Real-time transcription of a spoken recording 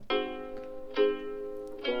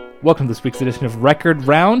Welcome to this week's edition of Record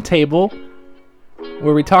Roundtable,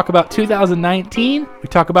 where we talk about 2019, we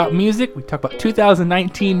talk about music, we talk about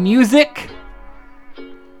 2019 music.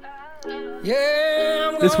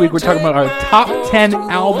 This week we're talking about our top 10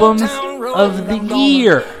 albums of the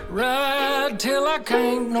year. Ride till I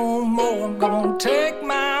can't no more. I'm gonna take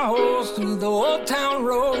my horse through the old town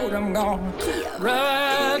road. I'm gonna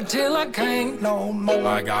ride till I can't no more.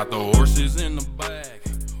 I got the horses in the back.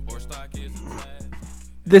 Horse stock is in the back.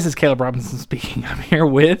 This is Caleb Robinson speaking. I'm here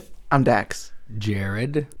with... I'm Dax.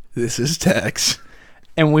 Jared. This is Tex.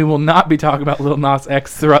 And we will not be talking about Lil Nas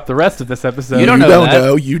X throughout the rest of this episode. You don't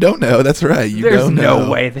know. You don't know. That's right. There's don't know. no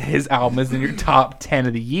way that his album is in your top 10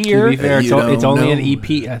 of the year. To be fair, You it's don't only know.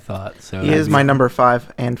 an EP, I thought. So He is my number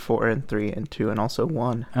 5 and 4 and 3 and 2 and also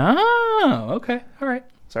 1. Oh, okay. All right.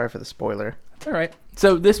 Sorry for the spoiler. All right.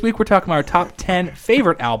 So this week we're talking about our top 10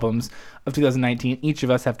 favorite albums of 2019. Each of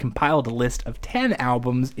us have compiled a list of 10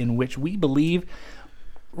 albums in which we believe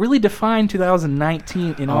really define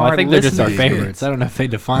 2019 in our I think they're just our listening- favorites. I don't know if they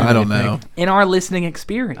define I don't anything. know. in our listening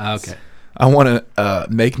experience. Okay. I want to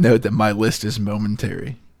make note that my list is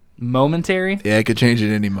momentary. Momentary. Yeah, I could change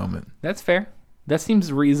it any moment. That's fair. That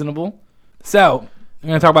seems reasonable. So, we're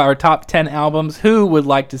going to talk about our top 10 albums. Who would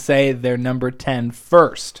like to say their number 10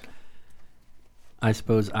 first? I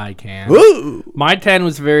suppose I can. Woo! My 10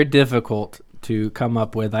 was very difficult to come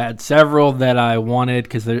up with. I had several that I wanted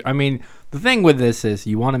because, the thing with this is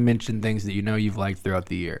you want to mention things that you know you've liked throughout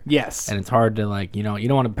the year. Yes. And it's hard to, you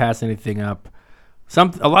don't want to pass anything up.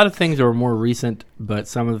 A lot of things are more recent, but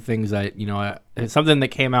some of the things something that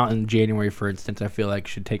came out in January, for instance, I feel like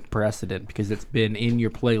should take precedent because it's been in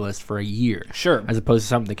your playlist for a year. Sure. As opposed to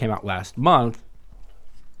something that came out last month.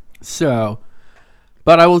 So,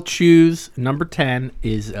 but I will choose number 10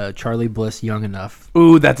 is Charlie Bliss, Young Enough.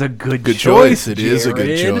 Ooh, that's a good Choice. It is a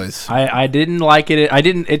good Jared. choice. I didn't like it.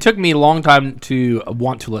 It took me a long time to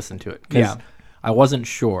want to listen to it. 'Cause Yeah. I wasn't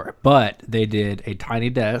sure, but they did a Tiny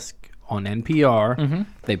Desk on NPR. Mm-hmm.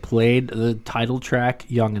 They played the title track,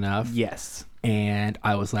 Young Enough. Yes. And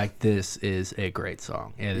I was like, this is a great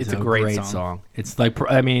song. It's a great song. It's like,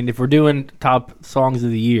 if we're doing top songs of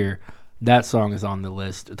the year, that song is on the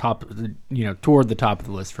list, toward the top of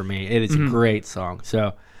the list for me. It is a great song.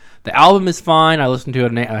 So the album is fine. I listened to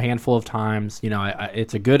it a handful of times.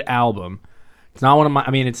 It's a good album. It's not one of my,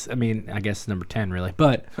 I guess it's number 10 really,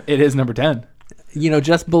 but It is number 10.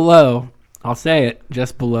 just below, I'll say it,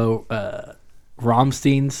 just below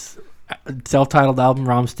Rammstein's self-titled album,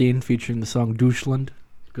 Rammstein, featuring the song Deutschland.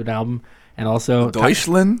 Good album. And also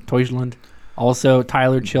Deutschland? Also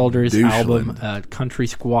Tyler Childers' Deutschland. album, Country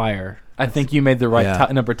Squire. I think you made the right Yeah.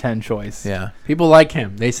 number 10 choice. Yeah. People like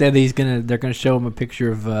him. They say that they're gonna show him a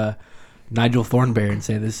picture of Nigel Thornberry and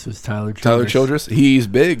say this was Tyler Childers. Tyler Childress. He's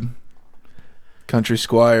big. Country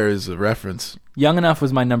Squire is a reference. Young Enough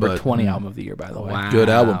was my number But, 20 album of the year, by the way. Wow. Good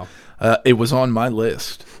album. It was on my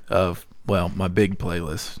list of, my big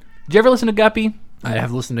playlist. Did you ever listen to Guppy? I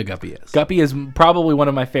have listened to Guppy, yes. Guppy is probably one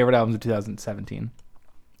of my favorite albums of 2017.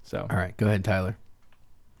 So, All right, go ahead, Tyler.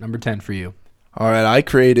 Number 10 for you. All right,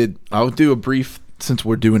 I'll do a brief, since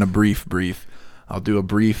we're doing a brief, I'll do a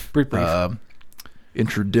brief.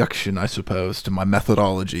 Introduction, I suppose, to my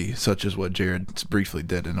methodology, such as what Jared briefly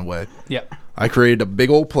did in a way. yeah. I created a big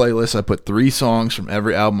old playlist. I put 3 songs from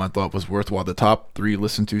every album I thought was worthwhile, the top 3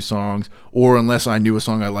 listened to songs, or unless I knew a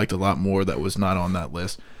song I liked a lot more that was not on that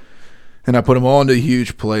list. And I put them all into a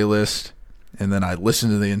huge playlist, and then I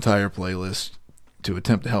listened to the entire playlist to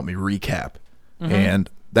attempt to help me recap. And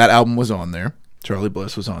that album was on there. Charlie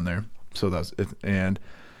Bliss was on there. So that's it. And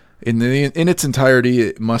in its entirety,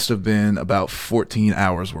 it must have been about 14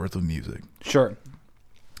 hours worth of music. Sure.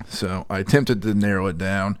 So I attempted to narrow it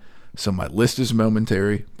down. So my list is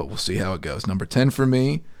momentary, but we'll see how it goes. Number 10 for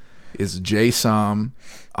me is Jay Som,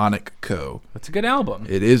 Onik Ko. That's a good album.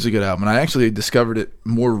 It is a good album. And I actually discovered it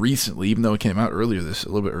more recently, even though it came out a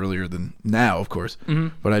little bit earlier than now, of course.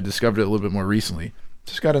 But I discovered it a little bit more recently.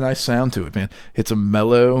 Just got a nice sound to it, man. It's a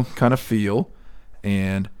mellow kind of feel,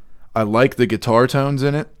 and I like the guitar tones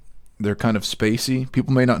in it. They're kind of spacey.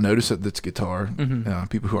 People may not notice that it's guitar,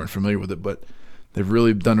 people who aren't familiar with it, but they've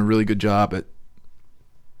really done a really good job at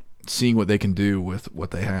seeing what they can do with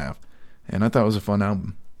what they have. And I thought it was a fun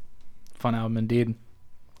album. Fun album indeed.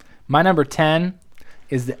 My number 10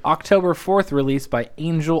 is the October 4th release by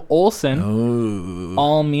Angel Olsen, Oh.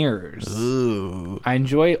 All Mirrors. Ooh. I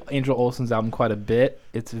enjoy Angel Olsen's album quite a bit.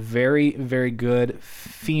 It's a very, very good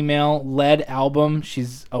female-led album.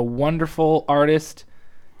 She's a wonderful artist.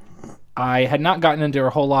 I had not gotten into her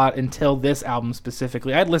a whole lot until this album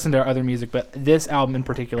specifically. I'd listened to her other music, but this album in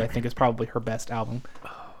particular I think is probably her best album.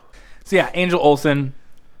 So yeah, Angel Olsen,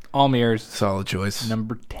 All Mirrors. Solid choice.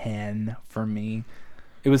 Number 10 for me.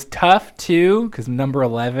 It was tough too because number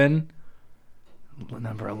 11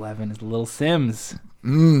 is Lil Sims.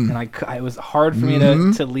 And it was hard for me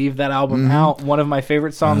to leave that album out. One of my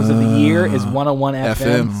favorite songs of the year is 101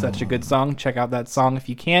 FM. Such a good song. Check out that song if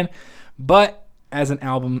you can. But as an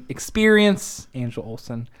album experience, Angel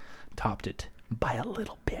Olsen topped it by a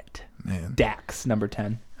little bit. Man. Dax, number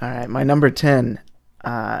 10. All right, my number 10.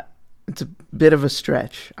 It's a bit of a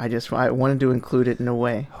stretch. I wanted to include it in a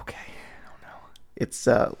way. Okay. It's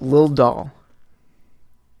Lil Doll.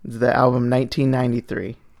 It's the album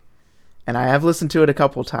 1993. And I have listened to it a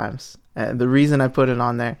couple times. The reason I put it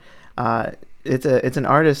on there, it's an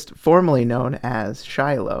artist formerly known as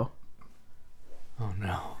Shiloh. Oh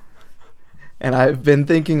no. And I've been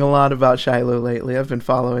thinking a lot about Shiloh lately. I've been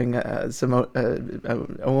following some.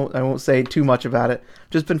 I won't say too much about it.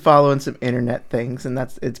 Just been following some internet things, and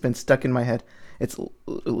it's been stuck in my head. It's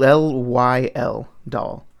Lyl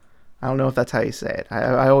Doll. I don't know if that's how you say it.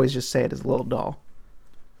 I always just say it as Lil Doll.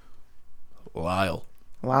 Lyle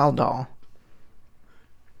Doll.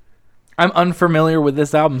 I'm unfamiliar with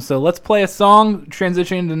this album, so let's play a song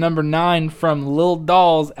transitioning to number 9 from Lil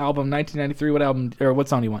Doll's album 1993. What album or what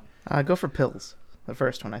song do you want? Go for Pills. The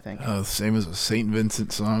first one, I think. Oh, the same as a St.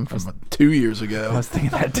 Vincent song from 2 years ago. I was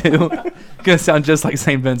thinking that too. Gonna sound just like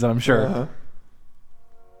St. Vincent, I'm sure. Uh-huh.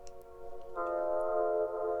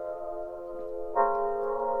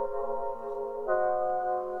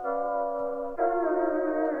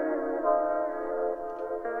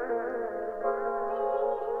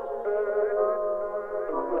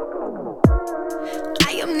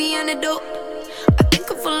 I am the antidote. I think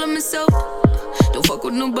I'm full of myself. Don't fuck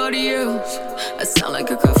with nobody else. I sound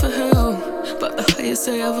like I cry for help, but the highest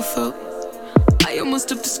I ever felt. I almost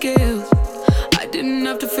tipped the scales. I didn't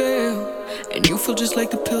have to fail, and you feel just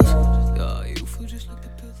like the pills. Yeah, you feel just like the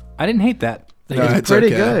pills. I didn't hate that. No, It's it's pretty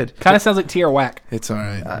okay. good. Kind of sounds like Tierra Whack. It's all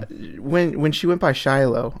right. When she went by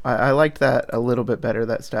Shiloh, I liked that a little bit better.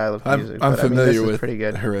 That style of music. I'm but, I mean, familiar this is with pretty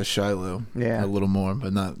good. her as Shiloh. Yeah. A little more,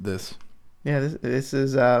 but not this. Yeah, this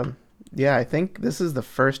is I think this is the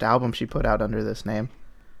first album she put out under this name.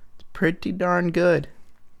 It's pretty darn good.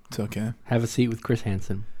 It's okay. Have a seat with Chris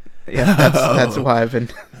Hansen. Yeah, that's why I've been.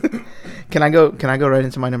 Can I go right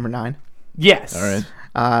into my number 9? Yes. All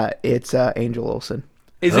right. It's Angel Olsen.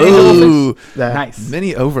 Is it Angel Olsen? Ooh, That Nice.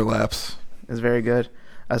 many overlaps. is very good,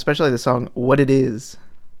 especially the song "What It Is."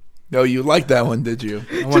 No, you liked that one, did you?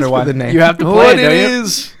 I wonder for why. the name. You have to play What it, it don't you?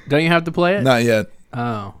 is? Don't you have to play it? Not yet.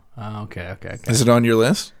 Oh, okay. Is it on your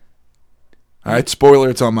list? All right, spoiler,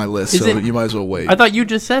 it's on my list, Is so it- you might as well wait. I thought you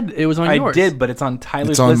just said it was on I yours. did, but it's on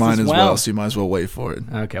Tyler's It's on list mine as well. well, so you might as well wait for it.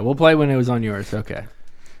 Okay, we'll play when it was on yours. Okay.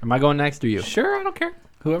 Am I going next or you? Sure, I don't care.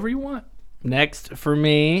 Whoever you want. Next for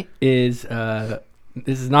me is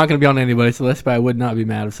this is not going to be on anybody's list, but I would not be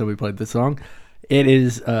mad if somebody played this song. It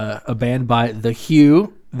is a band by The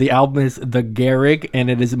Hue. The album is The Garrig, and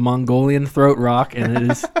it is Mongolian throat rock, and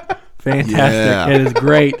it is fantastic. Yeah. It is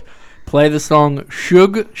great. Play the song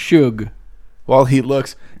Shug Shug. While he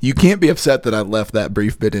looks, you can't be upset that I left that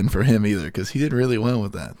brief bit in for him either, because he did really well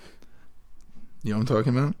with that. You know what I'm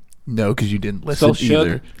talking about? No, because you didn't listen So should-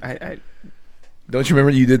 either. I Don't you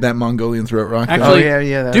remember you did that Mongolian throat rock? thing? Actually,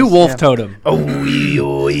 yeah. that do was- Wolf yeah. Totem.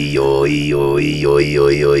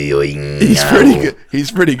 He's pretty good.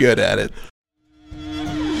 He's pretty good at it.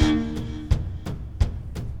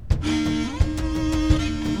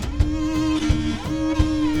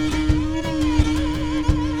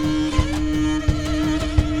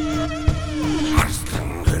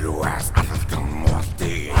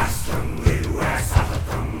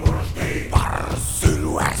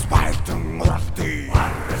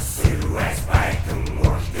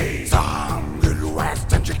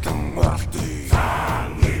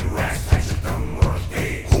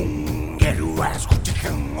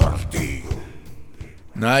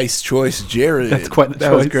 Nice choice, Jared. That's quite the That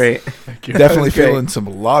choice. was great. Definitely was great. feeling some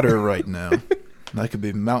lauder right now. I could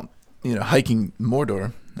be hiking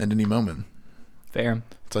Mordor at any moment. Fair.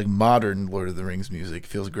 It's like modern Lord of the Rings music.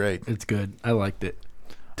 Feels great. It's good. I liked it.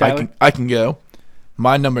 Tyler? I can go.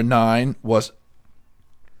 My number 9 was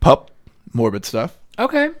Pup, Morbid Stuff.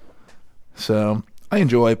 Okay. So I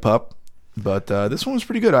enjoy Pup, but this one was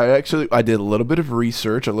pretty good. I did a little bit of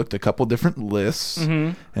research. I looked at a couple different lists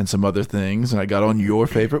Mm-hmm. and some other things, and I got on your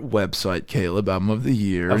favorite website, Caleb, Album of the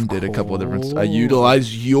Year, and did a couple of different. I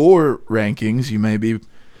utilized your rankings. You may be,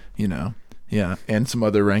 and some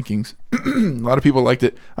other rankings. A lot of people liked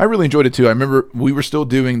it. I really enjoyed it too. I remember we were still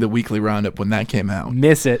doing the weekly roundup when that came out,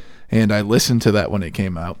 Miss it. and I listened to that when it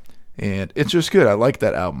came out, and it's just good. I like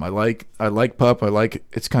that album. I like Pup. I like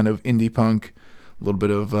it's kind of indie punk, A little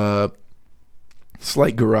bit of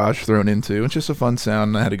slight garage thrown into. It's just a fun sound,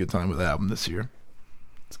 and I had a good time with the album this year.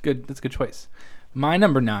 It's good. That's a good choice. My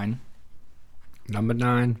number 9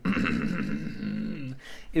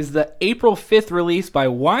 is the April 5th release by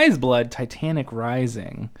Wise Blood, Titanic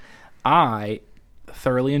Rising. I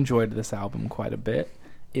thoroughly enjoyed this album quite a bit.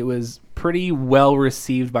 It was pretty well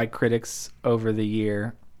received by critics over the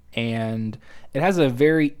year, and it has a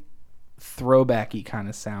very throwbacky kind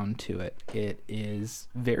of sound to it. It is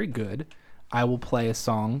very good. I will play a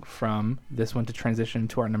song from this one to transition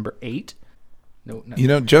to our number 8. No. You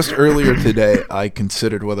know, just earlier today, I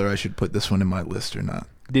considered whether I should put this one in my list or not.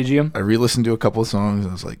 Did you? I re-listened to a couple of songs, and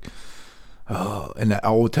I was like, oh. And I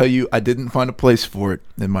will tell you, I didn't find a place for it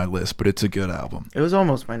in my list, but it's a good album. It was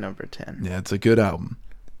almost my number 10. Yeah, it's a good album.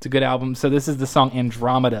 It's a good album. So this is the song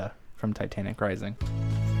Andromeda from Titanic Rising.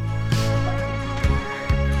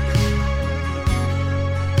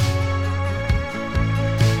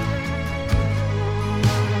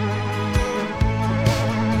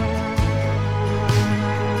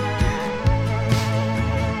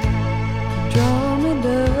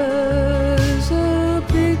 Andromeda's a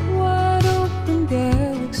big wide open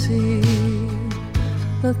galaxy.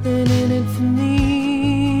 Nothing in it for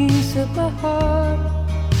me except my heart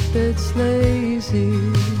that's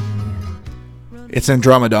lazy. It's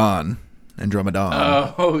Andromedon.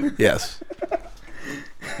 Andromedon. Oh, Yes.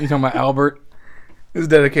 you talking about Albert? It was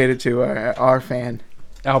dedicated to our fan.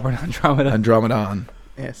 Albert Andromeda. Andromedon.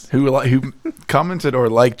 Yes. Who commented or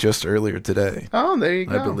liked just earlier today, Oh, there you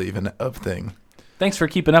go. I believe, a thing. Thanks for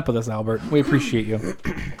keeping up with us, Albert. We appreciate you.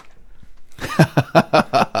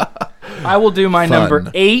 I will do my Fun.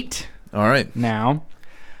 number 8 All right. now.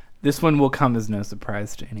 This one will come as no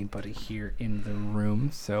surprise to anybody here in the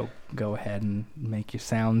room, so go ahead and make your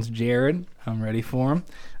sounds, Jared. I'm ready for them.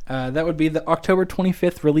 That would be the October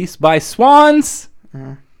 25th release by Swans.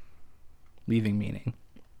 Leaving Meaning.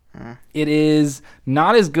 It is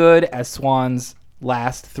not as good as Swans'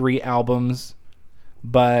 last 3 albums,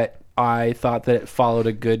 but I thought that it followed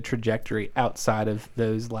a good trajectory outside of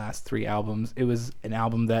those last 3 albums. It was an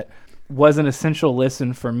album that was an essential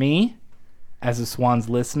listen for me as a Swans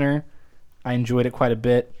listener. I enjoyed it quite a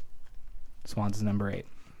bit. Swans is number 8.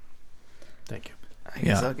 Thank you. I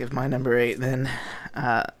guess I'll give my number 8 then.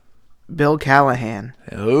 Bill Callahan.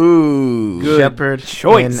 Oh, Shepherd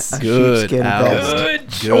choice. in a Good sheepskin album. vest. Good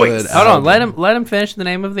choice. Hold on. Let him finish the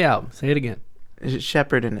name of the album. Say it again.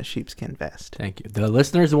 Shepherd in a sheepskin vest. Thank you. The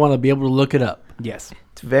listeners want to be able to look it up. Yes.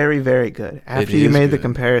 It's very, very good. After you is made the good.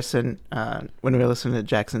 comparison, when we were listening to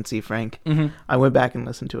Jackson C. Frank, I went back and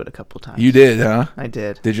listened to it a couple times. You did, huh? I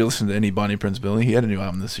did. Did you listen to any Bonnie Prince Billy? He had a new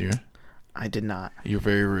album this year. I did not. You're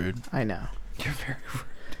very rude. I know. You're very rude.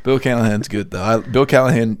 Bill Callahan's good, though. Bill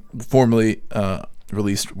Callahan formerly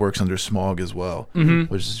released works under Smog as well,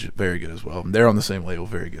 which is very good as well. They're on the same label.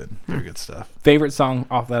 Very good. Very good stuff. Favorite song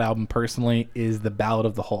off that album personally is The Ballad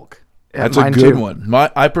of the Hulk. Yeah, That's a mine good too. one.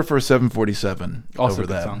 I prefer 747 Also over a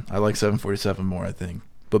good that. song. I like 747 more, I think.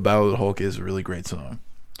 But Battle of the Hulk is a really great song.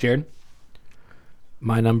 Jared?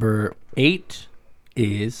 My number 8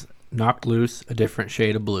 is Knocked Loose, A Different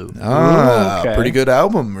Shade of Blue. Ah, okay. pretty good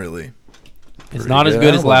album, really. It's Pretty not as good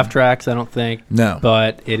good as album. Laugh Tracks, I don't think. No.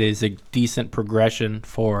 But it is a decent progression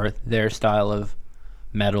for their style of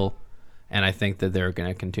metal. And I think that they're going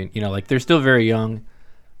to continue. You know, like, they're still very young.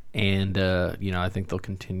 And, I think they'll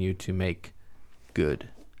continue to make good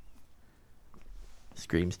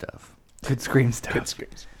scream stuff. Good scream stuff. Good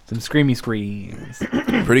screams. Some screamy screams.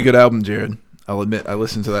 Pretty good album, Jared. I'll admit, I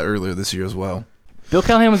listened to that earlier this year as well. Bill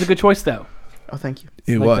Callahan was a good choice, though. Oh, thank you.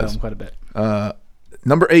 It I liked that was. album quite a bit.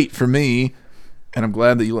 Number 8 for me, and I'm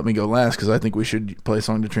glad that you let me go last because I think we should play a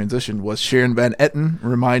song to transition, was Sharon Van Etten,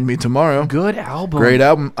 Remind Me Tomorrow. Good album. Great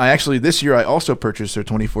album. This year I also purchased her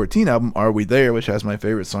 2014 album, Are We There, which has my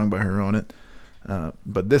favorite song by her on it.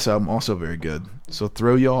 But this album also very good. So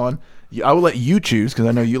throw you on. I will let you choose because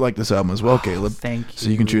I know you like this album as well, Caleb. Thank you. So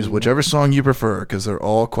you can choose whichever song you prefer because they're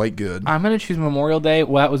all quite good. I'm going to choose Memorial Day.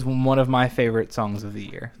 Well, that was one of my favorite songs of the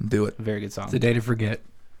year. Do it. Very good song. It's a day to forget.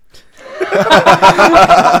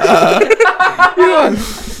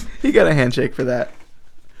 You got a handshake for that.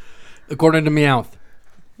 According to Meowth.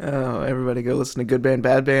 Oh, everybody go listen to Good Band,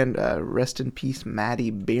 Bad Band. Rest in peace,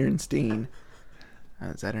 Maddie Bernstein.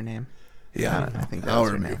 Is that her name? Yeah, I think that I'll was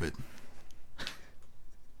her remove name. it.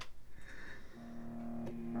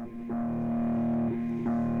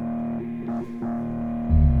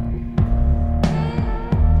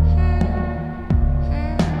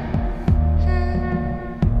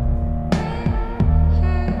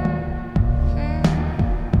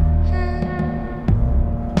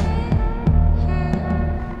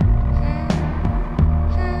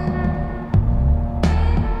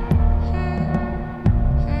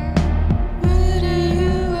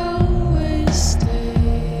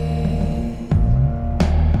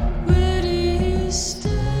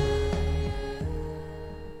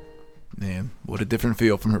 What a different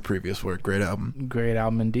feel from her previous work. Great album. Great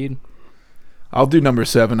album indeed. I'll do number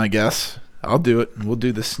 7, I guess. I'll do it. We'll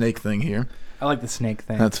do the snake thing here. I like the snake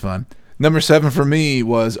thing. That's fun. Number 7 for me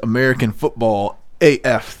was American Football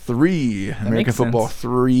AF3. American makes Football sense.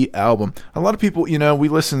 3 album. A lot of people, we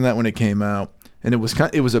listened to that when it came out, and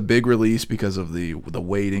it was a big release because of the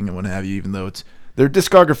waiting and what have you, even though their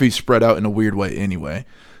discography spread out in a weird way anyway.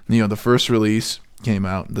 The first release came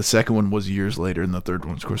out, the second one was years later, and the third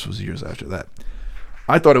one, of course, was years after that.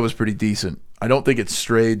 I thought it was pretty decent. I don't think it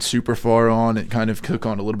strayed super far on. It kind of took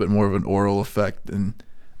on a little bit more of an oral effect and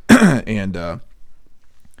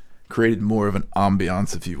created more of an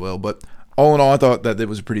ambiance, if you will. But all in all, I thought that it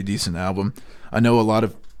was a pretty decent album. I know a lot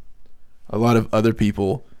of other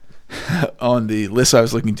people on the list I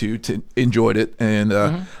was looking to enjoyed it, and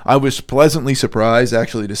I was pleasantly surprised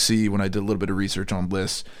actually to see when I did a little bit of research on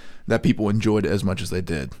lists that people enjoyed it as much as they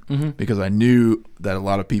did, because I knew that a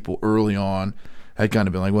lot of people early on had kind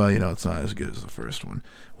of been like, well, it's not as good as the first one,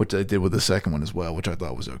 which I did with the second one as well, which I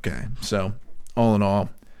thought was okay. So all in all,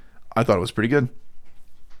 I thought it was pretty good.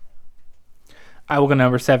 I will go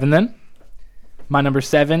number 7 then. My number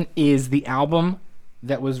 7 is the album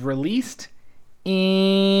that was released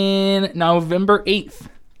in November 8th.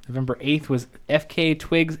 November 8th was FK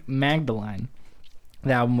Twigs Magdalene.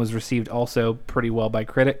 The album was received also pretty well by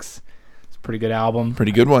critics. It's a pretty good album.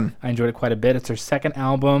 Pretty good one. I enjoyed it quite a bit. It's their second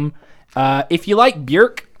album. If you like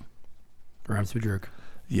Björk, Rhymes with jerk.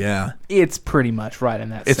 Yeah, it's pretty much right in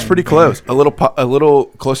that. it's same pretty vein. close. A little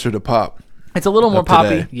closer to pop. It's a little more Up poppy.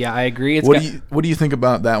 today. Yeah, I agree. It's What do you think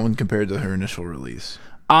about that one compared to her initial release?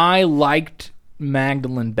 I liked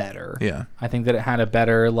Magdalene better. Yeah. I think that it had a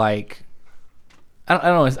better I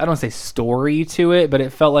don't say story to it, but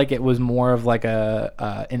it felt like it was more of like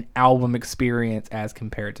an album experience as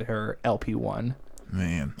compared to her LP1.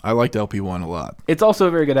 Man, I liked LP1 a lot. It's also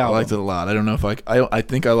a very good I album. liked it a lot. I don't know if I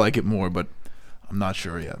think I like it more, but I'm not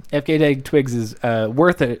sure yet. FK Twigs is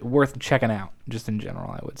worth checking out just in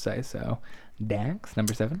general, I would say. So, Dax,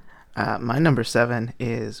 number 7. My number 7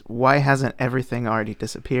 is Why Hasn't Everything Already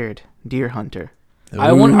Disappeared? Deer Hunter.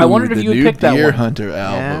 I wondered if the you would new pick that Deer one. Hunter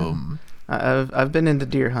album. I've been into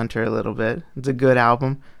Deer Hunter a little bit. It's a good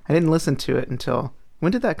album. I didn't listen to it until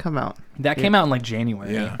when did that come out? That came out in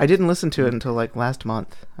January. Yeah. I didn't listen to it until last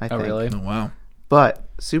month. I think. Oh, really? Oh wow. But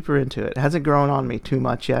super into it. It hasn't grown on me too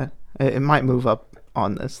much yet. It might move up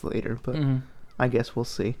on this later, but I guess we'll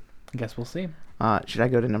see. I guess we'll see. Should I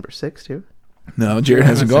go to number 6 too? No, Jared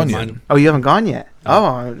hasn't gone yet. Oh, you haven't gone yet.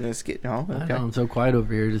 Let's get. Oh, I okay. know, I'm so quiet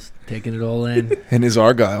over here, just taking it all in. And his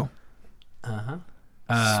Argyle. Uh-huh.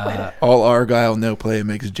 All Argyle, no play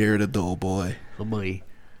makes Jared a dull boy. Oh boy.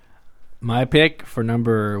 My pick for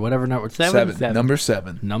number 7. Number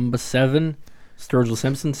 7. Number 7, Sturgill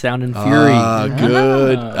Simpson, Sound and Fury.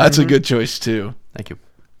 Good. That's a good choice too. Thank you.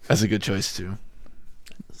 That's a good choice too.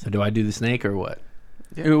 So do I do the snake or what?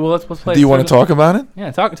 Well, let's play. Do you want to talk about it?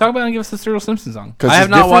 Yeah, talk about it and give us the Sturgill Simpson song. Because I have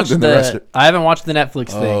not watched I haven't watched the Netflix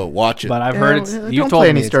thing. Oh, watch it. But I've heard it's. Don't You've told play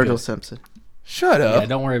me any it's Sturgill good. Simpson. Shut up. Yeah,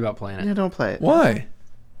 don't worry about playing it. Yeah, don't play it. Why?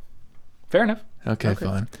 Fair enough. Okay,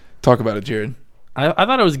 fine. Talk about it, Jared. I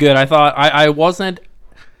thought it was good. I thought I wasn't.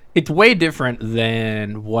 It's way different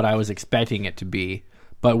than what I was expecting it to be.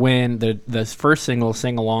 But when the first single,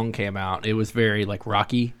 Sing Along, came out, it was very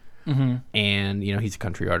rocky, and he's a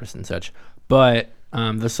country artist and such. But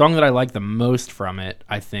the song that I liked the most from it,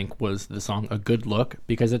 I think, was the song "A Good Look,"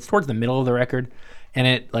 because it's towards the middle of the record, and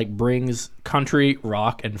it brings country,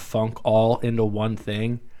 rock, and funk all into one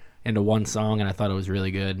thing, into one song, and I thought it was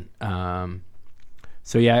really good.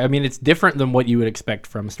 So yeah, I mean, it's different than what you would expect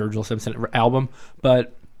from a Sturgill Simpson album,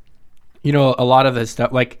 but a lot of his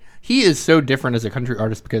stuff, he is so different as a country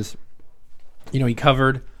artist because, he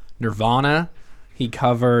covered Nirvana, he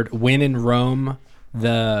covered "When in Rome,"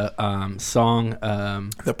 the song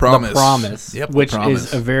The Promise. The Promise, Yep, The which Promise.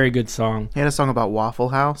 is a very good song. He had a song about Waffle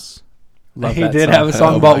House. Love He that did song. have a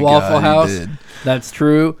song Oh about my Waffle God, he House. did. That's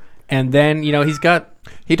true. And then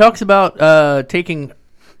he talks about taking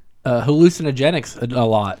hallucinogenics a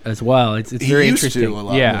lot as well. It's He very used interesting. to a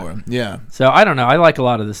lot yeah. more. Yeah. So I don't know. I like a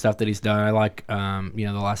lot of the stuff that he's done. I like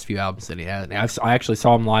the last few albums that he had. I actually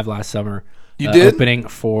saw him live last summer. You did? Opening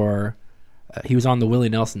for. He was on the Willie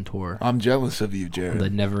Nelson tour, I'm jealous of you, Jared. the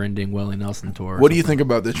never-ending Willie Nelson tour. What do you think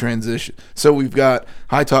about the transition? So we've got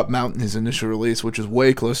High Top Mountain, his initial release, which is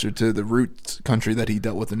way closer to the roots country that he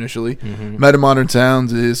dealt with initially. Meta Modern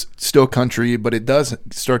Sounds is still country, but it does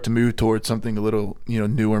start to move towards something a little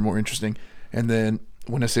newer, more interesting. And then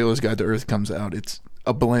When a Sailor's Guide to Earth comes out, it's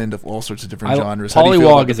a blend of all sorts of different genres. How do you feel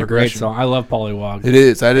about Pollywog the is a great progression? song. I love Pollywog. It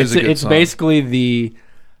is. That is a good It's song. basically the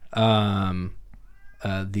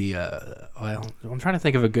well, I'm trying to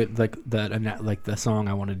think of a good like the song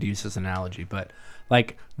I wanted to use as an analogy, but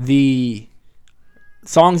like the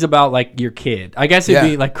songs about like your kid. I guess it'd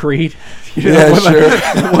be like Creed. You know, Yeah,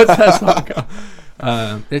 sure. What's that song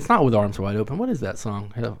called? It's not With Arms Wide Open. What is that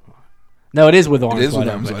song? No, it is With Arms It is Wide with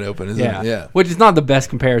Open. Arms Wide Open, isn't Yeah. it? Yeah. Which is not the best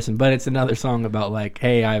comparison, but it's another song about like,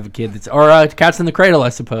 hey, I have a kid that's or Cats in the Cradle, I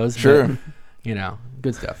suppose. Sure. But, you know,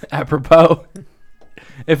 good stuff. Apropos,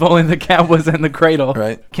 if only the cat was in the cradle.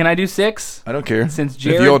 Right. Can I do 6? I don't care. Since if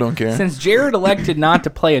Jared, y'all don't care. Since Jared elected not to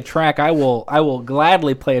play a track, I will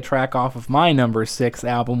gladly play a track off of my number 6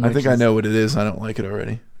 album. I think I know what it is. I don't like it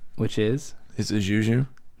already. Which is? Is it Juju?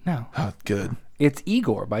 No. Oh, good. It's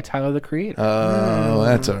Igor by Tyler, the Creator. Oh,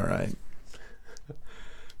 that's all right.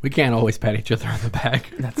 We can't always pat each other on the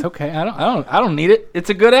back. That's okay. I don't need it. It's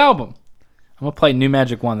a good album. I'm gonna play New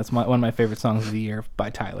Magic 1. That's one of my favorite songs of the year by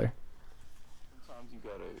Tyler. Sometimes you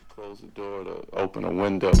gotta close the door to open a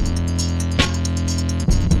window.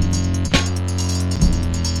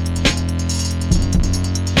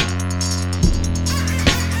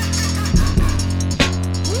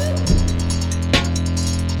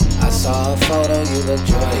 I saw a photo, you look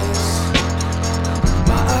joyous.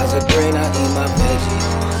 My eyes are green, I eat my veggies.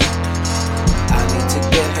 I need to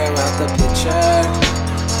get her out the picture.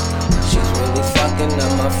 She's really fucking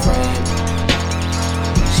up my frame.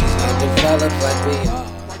 She's not developed like we are.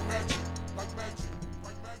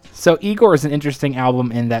 So Igor is an interesting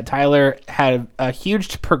album in that Tyler had a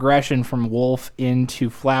huge progression from Wolf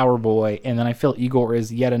into Flower Boy, and then I feel Igor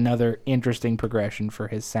is yet another interesting progression for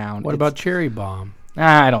his sound. What about Cherry Bomb?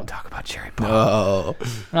 I don't talk about Cherry Bomb. Oh.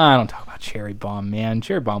 I don't talk about Cherry Bomb, man.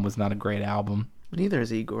 Cherry Bomb was not a great album. Neither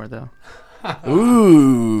is Igor, though.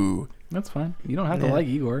 Ooh. That's fine. You don't have to Yeah. like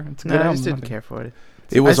Igor. It's a No, good I album. just didn't care for it.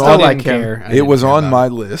 It was I on. still like didn't him. care. I It didn't was care on about my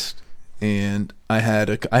it. list, and I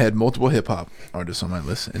had multiple hip hop artists on my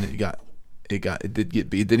list, and it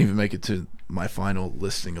didn't even make it to my final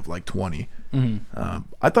listing of like 20.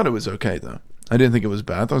 I thought it was okay though. I didn't think it was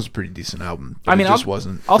bad. I thought it was a pretty decent album. But I mean, it just I'll-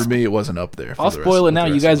 wasn't I'll for me. It wasn't up there. I'll spoil it now.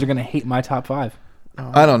 You guys are going to hate my top 5.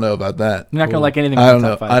 I don't know about that. You're not going to like anything I from don't my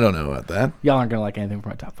know. top 5. I don't know about that. Y'all aren't going to like anything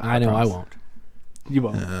from my top 5. I know I promise. won't. You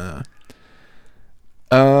won't.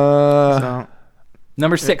 So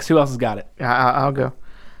Number 6, who else has got it? I'll go.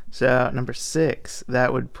 So number 6,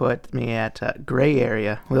 that would put me at Gray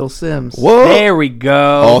Area, Lil Sims. Whoa. There we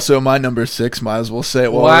go. Also, my number 6. Might as well say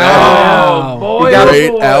it. While Wow. we're at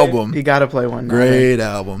it. Great album. You got to play one. Great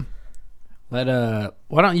album. Why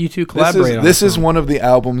don't you two collaborate on This a is song? one of the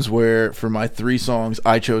albums where, for my 3 songs,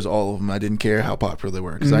 I chose all of them. I didn't care how popular they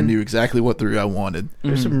were because I knew exactly what 3 I wanted.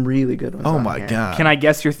 There's some really good ones. Oh on my here. god! Can I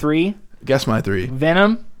guess your 3? guess my 3?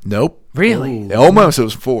 Venom? Nope. Really? Almost. It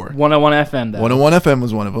was 4. 101 FM, though. 101 FM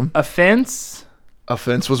was one of them. Offense?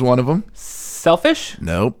 Offense was one of them. Selfish?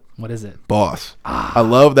 Nope. What is it? Boss. I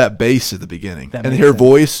love that bass at the beginning. That And makes her sense.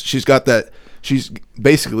 voice, she's got that. She's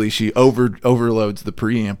basically, she overloads the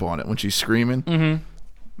preamp on it when she's screaming. Mm-hmm.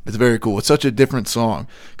 It's very cool. It's such a different song.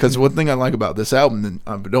 Because one thing I like about this album, and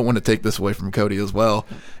I don't want to take this away from Cody as well,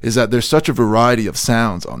 is that there's such a variety of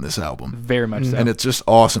sounds on this album. Very much so. And it's just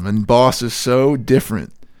awesome. And Boss is so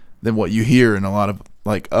different than what you hear in a lot of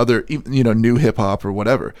like other, new hip hop or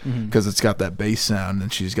whatever. Because it's got that bass sound,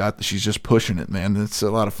 and she's just pushing it, man. It's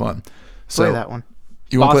a lot of fun. So Play that one.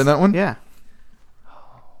 You want to play Boss- that one? Yeah.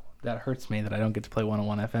 That hurts me that I don't get to play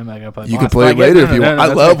 101 FM. I gotta play You Boss. can play But it I get- later no, if no, you no, want. no, I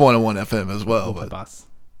that's love fine. 101 FM as well. We'll play But Boss.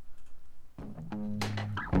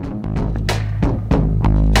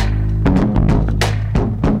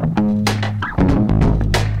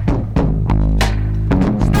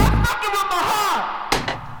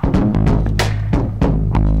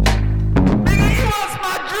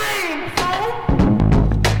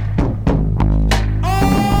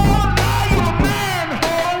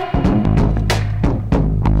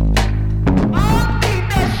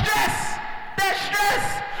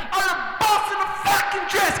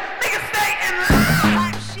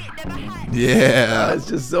 yeah, It's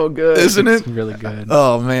just so good. isn't it? It's really good.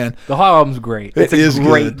 Oh man, The whole album's great. It It's a is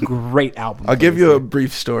great, good. great album. I'll give you a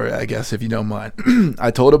brief story, I guess, if you don't mind. I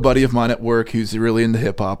told a buddy of mine at work who's really into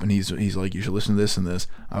hip hop, and he's like, "You should listen to this and this."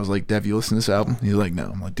 I was like, "Dev, you listen to this album?" He's like,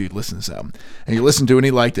 "No." I'm like, "Dude, listen to this album." And he listened to it, and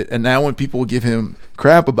he liked it. And now when people give him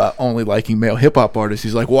crap about only liking male hip hop artists,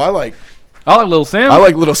 he's like, "Well, I like Lil Sim.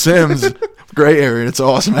 Little Sims." Gray Area. It's an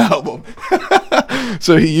awesome album.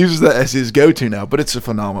 So he uses that as his go-to now, but it's a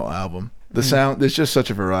phenomenal album. The sound, there's just such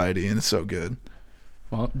a variety, and it's so good.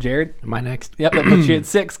 Well, Jared. Am I next? Yep, that puts you at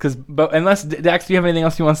 6. Unless Dax, do you have anything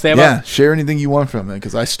else you want to say about? Yeah, share anything you want from it,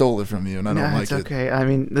 because I stole it from you, and I don't No, like it's it. okay. I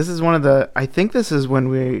mean, this is one of the. I think this is when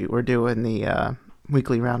we were doing the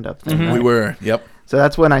weekly roundup thing. We right? were. Yep. So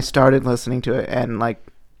that's when I started listening to it, and like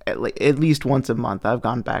at least once a month, I've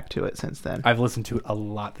gone back to it since then. I've listened to it a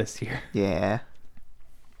lot this year. Yeah.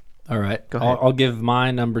 All right. Go ahead. I'll give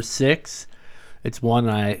my number 6. It's one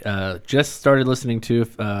I just started listening to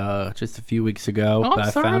just a few weeks ago. Oh, but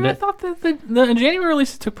I'm sorry. I found I it. thought that the January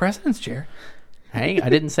release took precedence, chair. Hey, I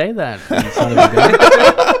didn't say that. You son of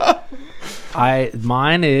a gun.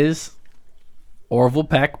 Mine is Orville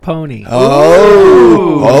Peck Pony.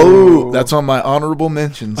 Oh, that's on my honorable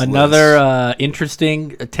mentions. Another list.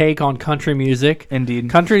 interesting take on country music. Indeed.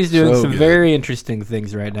 Country's doing So some good. very interesting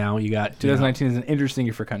things right now. You got 2019 is an interesting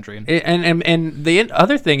year for country. and the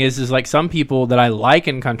other thing is like some people that I like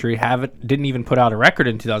in country didn't even put out a record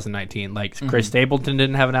in 2019. Like Chris Stapleton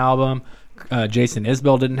didn't have an album. Jason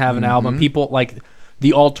Isbell didn't have an album. People like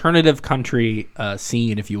the alternative country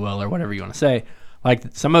scene, if you will, or whatever you want to say. Like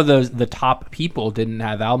some of the top people didn't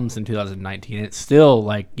have albums in 2019. It's still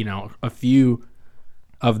like, a few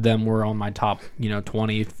of them were on my top,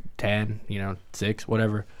 20, 10, 6,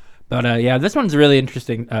 whatever. But yeah, this one's really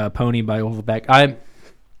interesting. Pony by Orville Peck. I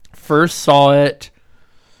first saw it.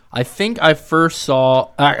 I think I first saw.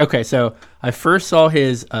 So I first saw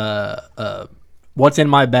his "What's in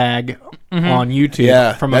My Bag" on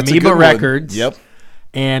YouTube from that's a Amoeba good one. Records. Yep.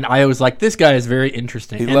 And I was like, this guy is very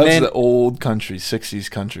interesting. He and loves then, the old country,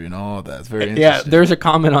 60s country, and all of that. It's very interesting. yeah, there's a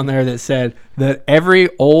comment on there that said that every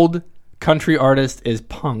old country artist is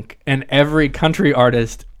punk, and every country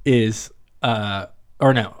artist is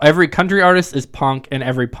every country artist is punk, and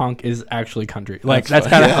every punk is actually country. Like that's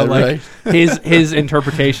kind of how like his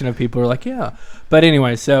interpretation of people are like, yeah. But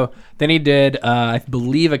anyway, so then he did, I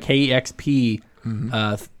believe, a KEXP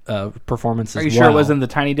performance. Are you sure it wasn't the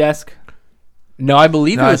Tiny Desk? No, I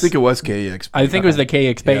believe it was. I think it was KEXP. I think it was the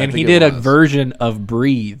KEXP, Yeah, I and he think did it a was. version of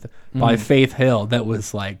 "Breathe" by Faith Hill that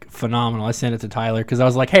was like phenomenal. I sent it to Tyler because I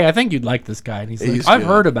was like, "Hey, I think you'd like this guy." And he's like, He's "I've good.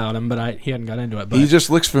 heard about him, but he hadn't got into it." But He just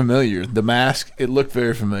looks familiar. The mask, it looked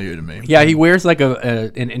very familiar to me. yeah, he wears like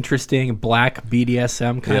an interesting black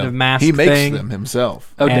BDSM kind of mask. He makes thing. them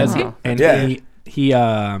himself. Oh, and, does he? And Yeah. he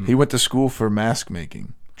He went to school for mask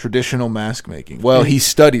making, traditional mask making. Well, he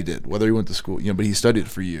studied it, whether he went to school, but he studied it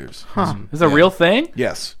for years. Huh. Is it a real thing?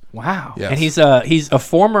 Yes. Wow. Yes. And he's a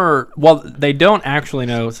former. Well, they don't actually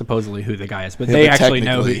know supposedly who the guy is, but Yeah, they but actually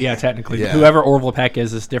know. technically. Technically, Yeah. whoever Orville Peck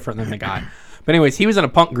is different than the guy. But anyways, he was in a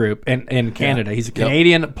punk group in Canada. He's a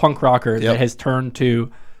Canadian punk rocker that has turned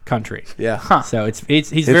to country. Yeah. So he's It's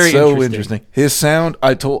very so interesting. His sound,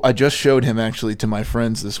 I just showed him actually to my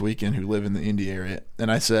friends this weekend who live in the Indy area,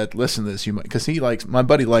 and I said, "Listen to this, you might," because my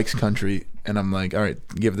buddy likes country, and I'm like, "All right,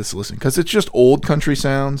 give this a listen," because it's just old country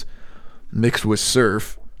sounds mixed with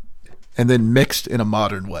surf, and then mixed in a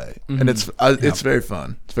modern way, and it's very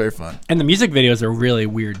fun. It's very fun. And the music videos are really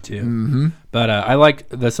weird too. Mm-hmm. But I like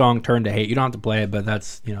the song "Turn to Hate." You don't have to play it, but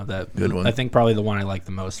that's that Good one. I think probably the one I like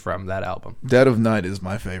the most from that album. Dead of Night is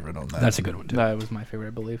my favorite on that. That's a good one too. That was my favorite,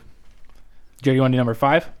 I believe. Jerry, you want to do number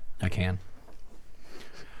 5? I can.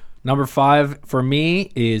 Number 5 for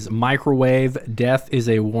me is Microwave. Death is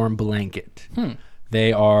a Warm Blanket.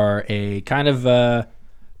 They are a kind of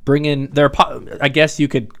bring in their I guess you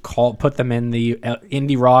could put them in the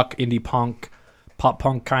indie rock, indie punk, pop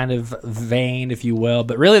punk kind of vein, if you will.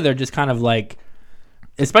 But really, they're just kind of like,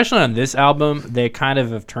 especially on this album, they kind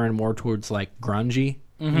of have turned more towards like grungy,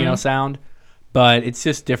 sound. But it's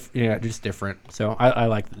just different, just different. So I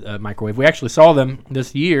like Microwave. We actually saw them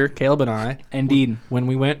this year, Caleb and I. Indeed. When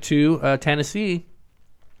we went to Tennessee,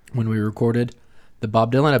 when we recorded the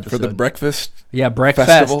Bob Dylan episode. for the breakfast. Yeah, Breakfast.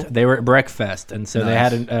 Festival? They were at Breakfast, and so they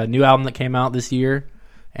Nice. had a new album that came out this year,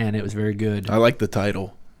 and it was very good. I like the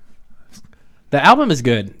title. The album is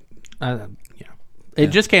good. It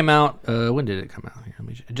just came out. When did it come out?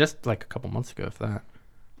 Here, just like a couple months ago, if that.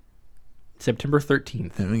 September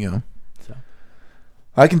 13th. There we go. So.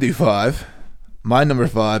 I can do 5. My number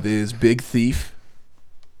 5 is Big Thief.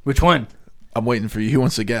 Which one? I'm waiting for you. Who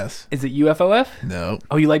wants to guess? Is it UFOF? No.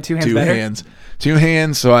 Oh, you like Two Hands Two better? Hands. Two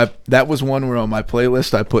Hands. So that was one where on my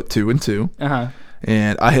playlist I put 2 and 2. Uh-huh.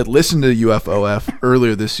 And I had listened to UFOF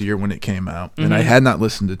earlier this year when it came out, and I had not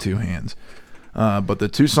listened to Two Hands. But the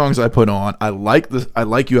 2 songs I put on, I like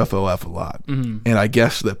UFOF a lot, and I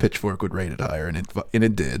guessed that Pitchfork would rate it higher, and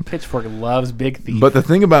it did. Pitchfork loves Big Thief. But the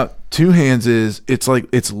thing about Two Hands is it's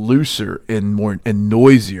looser and more and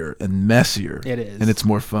noisier and messier. It is. and it's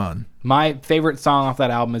more fun. My favorite song off that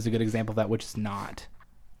album is a good example of that, which is Not.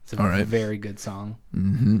 It's a All right. very good song.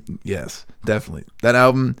 Yes, definitely. That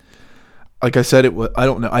album, like I said, I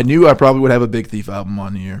don't know. I knew I probably would have a Big Thief album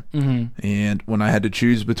on here, and when I had to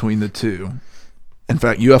choose between the 2. In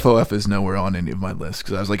fact, UFOF is nowhere on any of my lists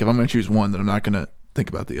because I was like, if I'm going to choose one, then I'm not going to think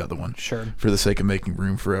about the other one. Sure. For the sake of making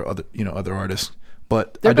room for other artists.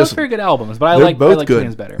 But They're I both just, very good albums, but I they're like both Two good.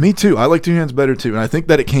 Hands better. Me too. I like Two Hands better too, and I think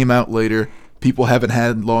that it came out later. People haven't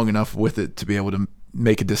had long enough with it to be able to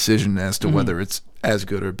make a decision as to whether it's as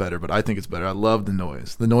good or better. But I think it's better. I love the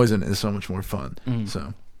noise. The noise in it is so much more fun.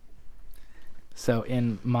 So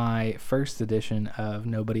in my first edition of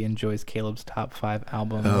Nobody Enjoys Caleb's Top 5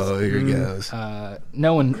 Albums. Oh, here he goes.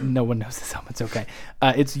 No one knows this album. It's okay.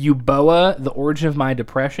 It's Euboa, The Origin of My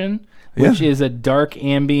Depression, which is a dark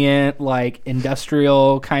ambient, like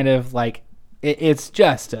industrial kind of like.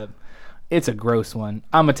 It's a gross one.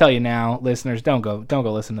 I'm gonna tell you now, listeners, don't go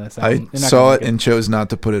listen to this album. I saw it and chose not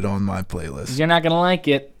to put it on my playlist. You're not gonna like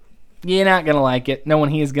it. You're not gonna like it. No one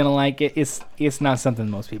here is gonna like it. It's not something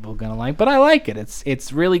most people are gonna like, but I like it.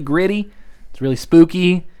 It's really gritty. It's really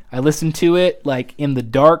spooky. I listened to it like in the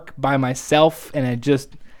dark by myself, and it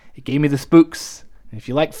gave me the spooks. And if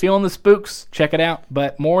you like feeling the spooks, check it out.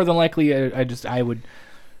 But more than likely, I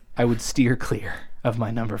would steer clear of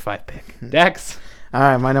my number 5 pick. Dex. All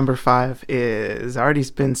right, my number 5 is already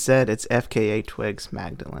been said. It's FKA Twigs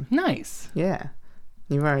Magdalene. Nice. Yeah.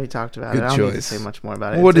 You've already talked about Good it. I don't need to choice. say much more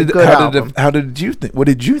about it. What It's did a good album. how did you think? What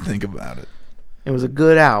did you think about it? It was a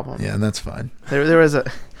good album. Yeah, that's fine. There was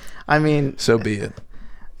I mean, So be it.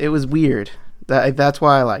 it was weird. That's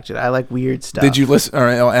why I liked it. I like weird stuff. Did you listen? All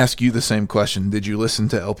right, I'll ask you the same question. Did you listen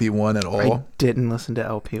to LP1 at all? I didn't listen to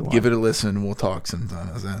LP1. Give it a listen. We'll talk sometime.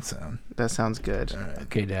 How's that sound? That sounds good. All right.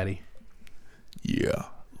 Okay, Daddy. Yeah,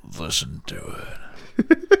 listen to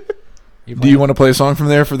it. Do you want to play a song from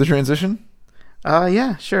there for the transition?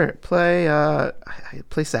 Yeah, sure. Play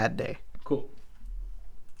Sad Day. Cool.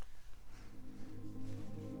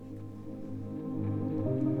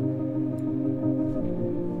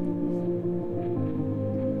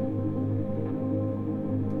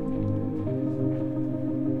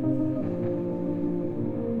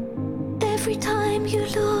 Every time you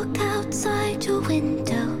look outside your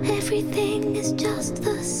window, everything is just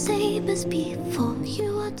the same as before.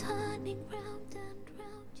 You are turning round and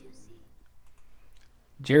round, you see.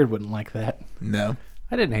 Jared wouldn't like that. No.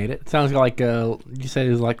 I didn't hate it. It sounds like you said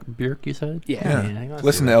it was like Björk. You said Yeah. I can see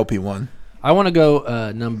Listen to that. LP1. I want to go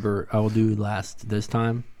I will do last this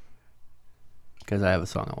time because I have a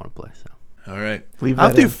song I want to play. So All right. Leave I'll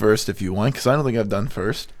that do in. first if you want, because I don't think I've done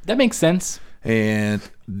first. That makes sense. And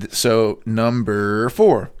so number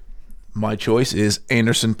 4, my choice is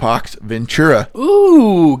Anderson .Paak's Ventura.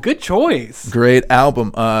 Ooh, good choice. Great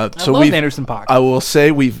album. I So love we've Anderson .Paak. I will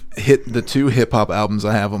say we've hit the 2 hip hop albums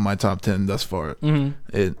I have on my top 10 thus far.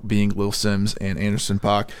 It being Lil Sims and Anderson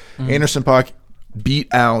 .Paak. Anderson .Paak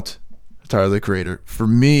beat out Tyler the Creator for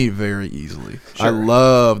me very easily. I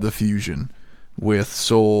love the fusion with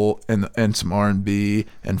soul and some R&B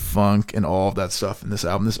and funk and all of that stuff in this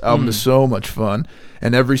album. This album is so much fun,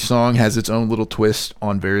 and every song has its own little twist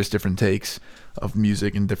on various different takes of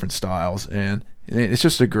music and different styles, and it's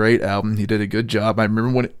just a great album. He did a good job. I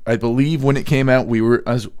remember I believe when it came out,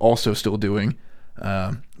 I was also still doing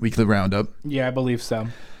Weekly Roundup. Yeah, I believe so.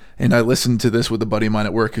 And I listened to this with a buddy of mine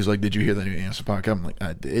at work who's like, "Did you hear the new Anderson .Paak?" I'm like,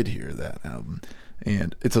 "I did hear that album,"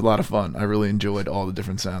 and it's a lot of fun. I really enjoyed all the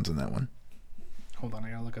different sounds in that one. Hold on,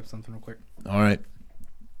 I gotta look up something real quick. All right.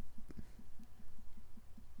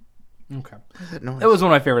 Okay. That noise? That was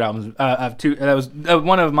one of my favorite albums. That was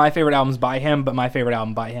one of my favorite albums by him. But my favorite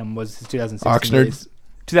album by him was his 2016 Oxnard? release.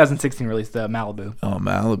 2016 release, the Malibu. Oh,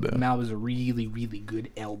 Malibu. Malibu's a really, really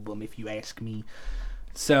good album, if you ask me.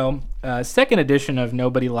 So, second edition of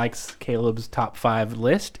Nobody Likes Caleb's Top 5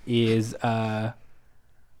 list is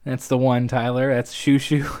that's the one, Tyler. That's Shoo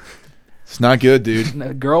Shoo. It's not good,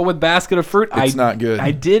 dude. Girl with Basket of Fruit. It's not good.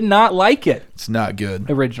 I did not like it It's not good.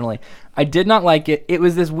 originally. I did not like it. It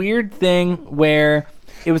was this weird thing where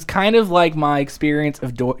it was kind of like my experience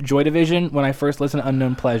of Joy Division when I first listened to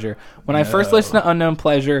Unknown Pleasure. When I first listened to Unknown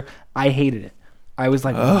Pleasure, I hated it. I was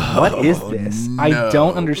like, what is this? no. I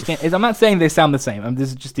don't understand. I'm not saying they sound the same. This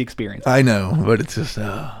is just the experience. I know, but it's just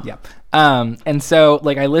Yeah. And so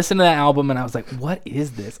like I listened to that album and I was like, what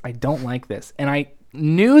is this? I don't like this. And I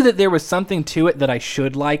knew that there was something to it that I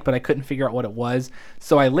should like, but I couldn't figure out what it was.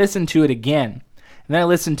 So I listened to it again. And then I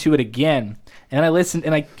listened to it again. And I listened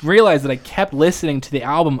and I realized that I kept listening to the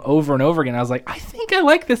album over and over again. I was like, I think I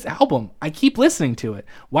like this album. I keep listening to it.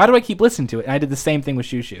 Why do I keep listening to it? And I did the same thing with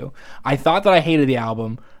Shoo Shoo. I thought that I hated the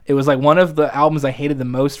album. It was like one of the albums I hated the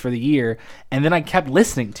most for the year. And then I kept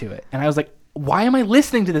listening to it. And I was like, why am I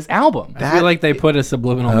listening to this album? I feel like they put a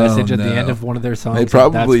subliminal message at the end of one of their songs. They and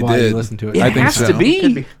probably that's why did. You listen to it. It I think has so. to be.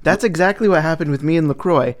 Could be. That's exactly what happened with me and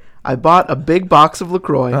LaCroix. I bought a big box of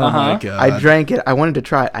LaCroix. Oh my God. I drank it. I wanted to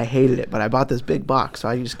try it. I hated it, but I bought this big box, so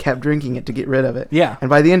I just kept drinking it to get rid of it. Yeah. And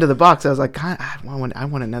by the end of the box, I was like, God, I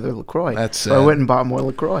want another LaCroix. That's So I sad. went and bought more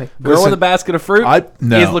LaCroix. Girl Listen, with a basket of fruit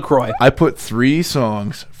No. is LaCroix. I put 3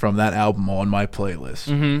 songs from that album on my playlist,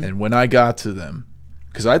 and when I got to them,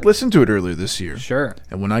 because I'd listened to it earlier this year, Sure.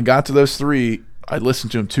 and when I got to those 3, I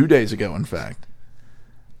listened to them 2 days ago. In fact,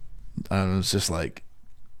 I was just like,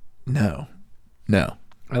 no.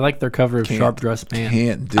 I like their cover of Sharp Dressed Man.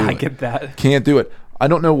 Can't do it. I get that. Can't do it. I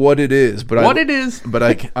don't know what it is, but What it is. but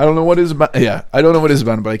I don't know what it is about. Yeah, I don't know what it is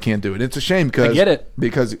about it, but I can't do it. It's a shame because I get it.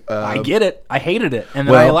 because I get it. I hated it, and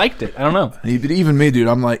then I well- liked it. I don't know. Even me, dude.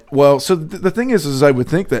 I'm like, well, so the thing is I would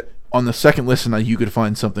think that on the second listen, you could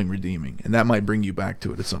find something redeeming, and that might bring you back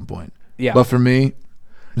to it at some point. Yeah. But for me,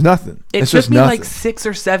 there's nothing. It it's took just me nothing. like 6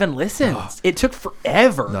 or 7 listens. It took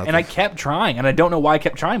forever, Nothing. and I kept trying, and I don't know why I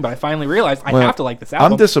kept trying, but I finally realized I Well, have to like this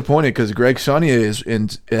album. I'm disappointed because Greg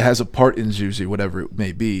Saunier has a part in Zuzi, whatever it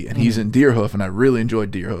may be, and he's in Deerhoof, and I really enjoyed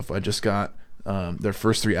Deerhoof. I just got their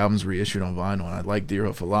first 3 albums reissued on vinyl, and I like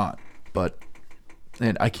Deerhoof a lot,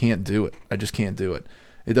 and I can't do it. I just can't do it.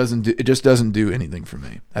 It just doesn't do anything for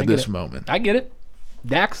me at this moment. I get it.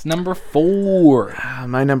 Dax number 4.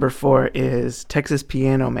 My number 4 is Texas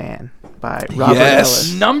Piano Man by Robert Yes.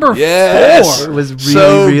 Ellis. Number Yes. 4. It was really,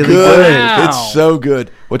 So really good. good. Wow. It's so good.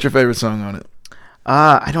 What's your favorite song on it?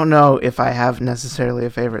 I don't know if I have necessarily a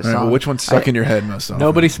favorite All right, song. well, which one's stuck in your head most often?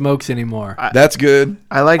 Nobody smokes anymore. That's good.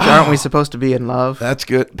 I liked Aren't We Supposed to Be in Love? That's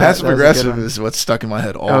good. That Passive was a good aggressive one. is what's stuck in my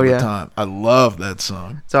head all Oh, the yeah. time. I love that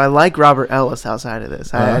song. So I like Robert Ellis outside of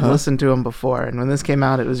this. I had Uh-huh. listened to him before, and when this came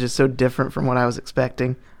out, it was just so different from what I was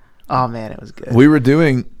expecting. Oh, man, it was good. We were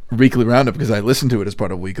doing Weekly Roundup because I listened to it as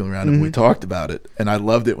part of Weekly Roundup. Mm-hmm. We talked about it, and I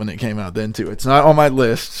loved it when it came out then too. It's not on my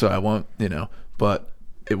list, so I won't, but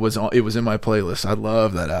it was in my playlist. I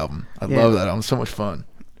love that album. I Yeah. love that album. It's so much fun.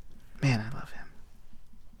 Man, I love him.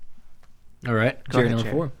 All right. Jerry, ahead, number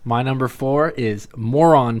Jerry. 4. My number 4 is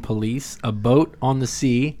Moron Police, A Boat on the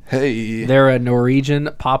Sea. Hey, They're a Norwegian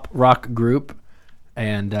pop rock group,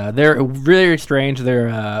 and they're really strange.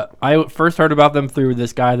 I first heard about them through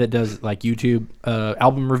this guy that does like YouTube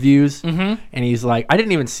album reviews, and he's like, I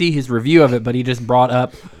didn't even see his review of it, but he just brought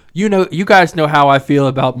up, you guys know how I feel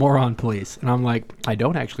about Moron Police, and I'm like, I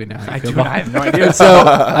don't actually know how you feel about I have no idea. And so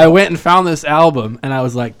I went and found this album, and I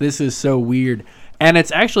was like, this is so weird, and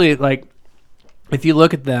it's actually like, if you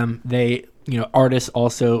look at them, they, artists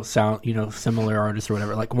also sound, similar artists or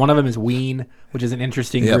whatever. Like one of them is Ween, which is an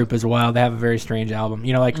interesting Yep. group as well. They have a very strange album.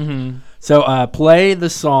 So play the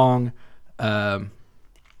song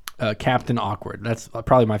Captain Awkward. That's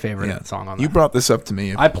probably my favorite song on that. you brought this up to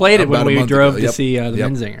me. I played it when about a we month drove ago. to Yep. see the Yep.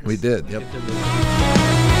 Menzingers. We did. Yep.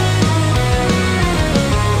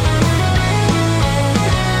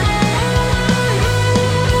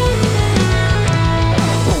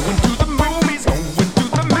 Going to the movies, going to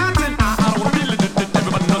the mountain. I don't wanna be lit.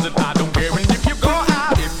 Everybody knows it. I don't care if you go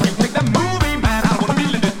out. If you take that movie, man, I don't wanna be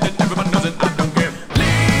lit. Everybody knows it. I don't care.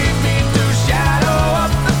 Lead me to shadow of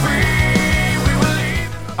the free. We will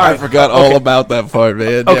leave. I forgot all about that part,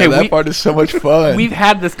 man. Okay, that part is so much fun. We've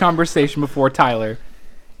had this conversation before, Tyler.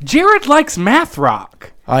 Jared likes math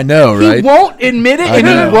rock. I know, right? He won't admit it, I and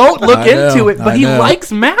know. he won't look I know. into it, but I he know.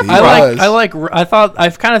 likes math He rock.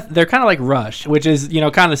 does. They're kind of like Rush, which is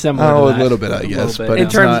kind of similar. Oh, to a that. little bit, I guess. bit. But In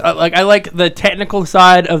it's terms, not, I like the technical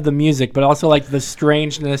side of the music, but also like the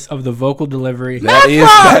strangeness of the vocal delivery. that is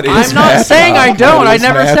I'm not math saying rock. I don't. That I is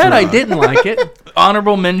never math said I rock. didn't like it.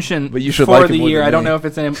 Honorable mention But you should for like it the more year. than I don't me. know if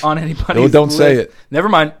it's on anybody's No, don't say list. it. Never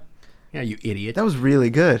mind. Yeah, you idiot. That was really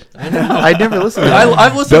good. I know. I'd never listened to that.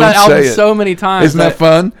 I've listened to Don't that album say it. so many times. Isn't that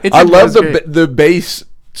fun? It's I a- love that's the bass.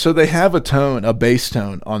 So they have a bass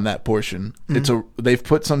tone on that portion. They've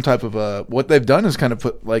put some type of what they've done is kind of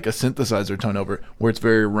put like a synthesizer tone over it, where it's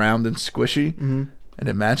very round and squishy, and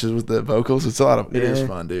it matches with the vocals. It's it is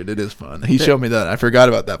fun, dude. It is fun. He showed me that. I forgot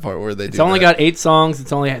about that part where they It's do only that. got 8 songs.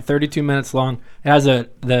 It's only 32 minutes long. It has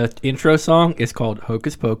the intro song is called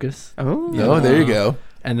Hocus Pocus. Oh, Oh, there you go.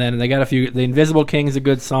 And then they got a few. The Invisible King is a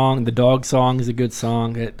good song. The Dog Song is a good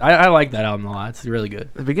song. I like that album a lot. It's really good.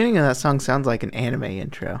 the beginning of that song sounds like an anime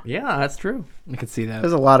intro. Yeah, that's true. I could see that.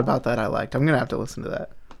 There's a lot about that I liked. I'm gonna have to listen to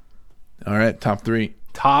that. All right, top 3.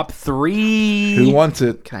 Top 3. Who wants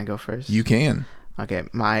it? Can I go first? You can. Okay,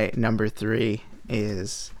 my number 3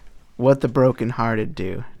 is What the Broken Hearted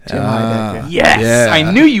Do. Tim Ah. Heidecker. Yes, Yeah.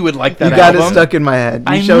 I knew you would like that You got album. it stuck in my head.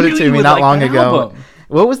 You I showed knew it to you me would not like long that ago. album.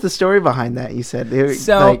 What was the story behind that? You said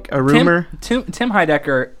So like a rumor. Tim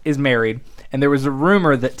Heidecker is married, and there was a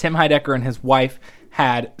rumor that Tim Heidecker and his wife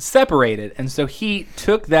had separated, and so he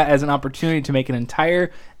took that as an opportunity to make an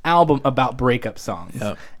entire album about breakup songs.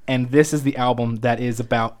 Yep. And this is the album that is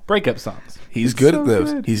about breakup songs. He's good at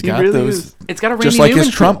those. good. He's He got really those. is. It's got a Randy Just like his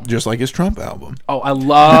Newman Trump, feel. just like his Trump album. Oh, I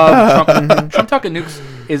love Trump. Trump Talkin' Nukes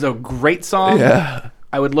is a great song. Yeah.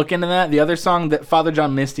 I would look into that. The other song that Father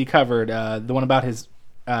John Misty covered, the one about his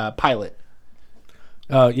pilot.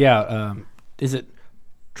 Is it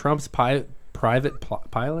Trump's private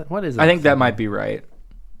pilot? What is it? I think that might be right.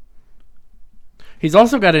 He's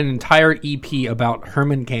also got an entire EP about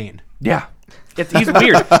Herman Cain. Yeah. He's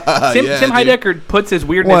weird. Tim Yeah, Heidecker puts his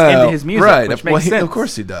weirdness into his music, right. which Well, makes sense. Of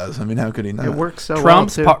course he does. I mean, how could he not? It works so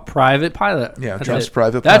Trump's well too. private pilot. Yeah, That's Trump's it.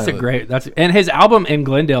 private That's a pilot. great. And his album in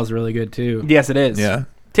Glendale is really good too. Yes, it is. Yeah.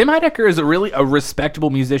 Tim Heidecker is a respectable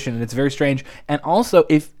musician, and it's very strange. And also,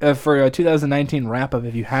 if for a 2019 wrap-up,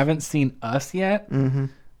 if you haven't seen Us yet,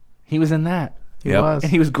 he was in that. He Yep. was.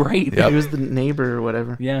 And he was great. Yep. He was the neighbor or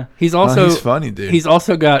whatever. Yeah. He's also he's funny, dude. He's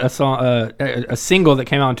also got a song, a single that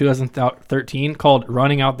came out in 2013 called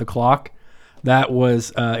 "Running Out the Clock," that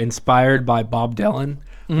was inspired by Bob Dylan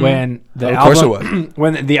when the Of album course it was.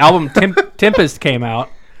 when the album Tempest came out.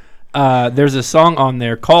 There's a song on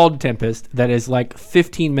there called Tempest that is like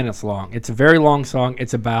 15 minutes long. It's a very long song.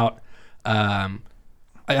 It's about I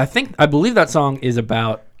believe that song is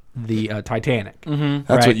about the Titanic. That's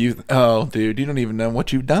right? what you. Oh, dude, you don't even know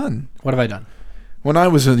what you've done. What have I done? When I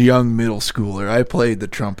was a young middle schooler, I played the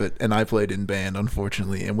trumpet, and I played in band,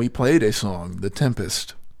 unfortunately, and we played a song, "The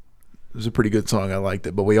Tempest." It was a pretty good song. I liked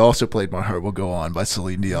it, but we also played "My Heart Will Go On" by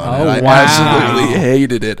Celine Dion. Oh, and I wow. absolutely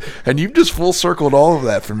hated it. And you've just full circled all of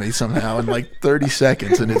that for me somehow in like 30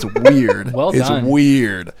 seconds, and it's weird. Well it's done.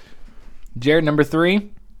 weird. Jared, number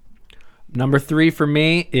 3. Number 3 for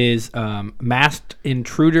me is Masked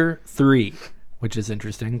Intruder 3, which is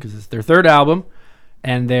interesting because it's their third album,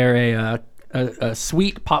 and they're a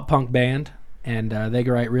sweet pop punk band, and they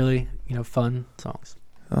write really fun songs.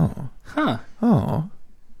 Oh, Huh. oh,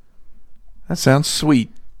 that sounds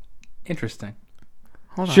sweet. Interesting.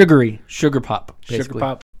 Sugary, sugar pop, basically. Sugar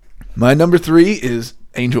pop. My number 3 is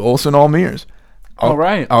Angel Olsen, All Mirrors. All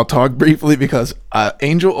right. I'll talk briefly because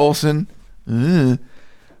Angel Olsen.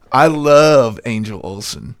 I love Angel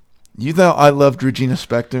Olsen. You thought I loved Regina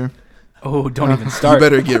Spektor? Oh, don't even You start.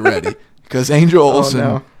 better get ready because Angel Olsen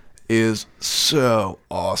no. is so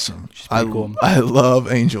awesome. pretty cool. I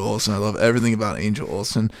love Angel Olsen. I love everything about Angel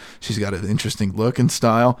Olsen. She's got an interesting look and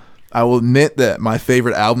style. I will admit that my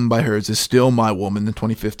favorite album by hers is still My Woman, the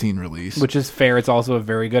 2015 release. Which is fair. It's also a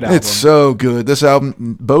very good album. It's so good. This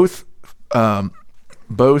album, both.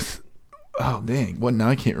 Oh dang! What now?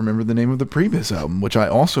 I can't remember the name of the previous album, which I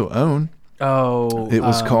also own. Oh. It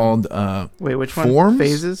was called Wait, which one? Forms?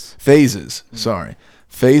 Phases? Phases. Sorry,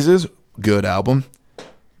 Phases. Good album.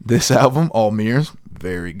 This album, All Mirrors,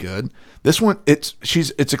 very good. This one, it's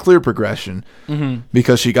a clear progression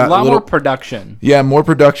because she got a lot little more production. Yeah, more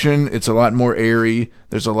production. It's a lot more airy.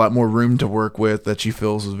 There's a lot more room to work with that she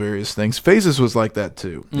fills with various things. Phases was like that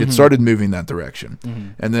too. It started moving that direction,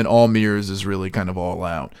 and then All Mirrors is really kind of all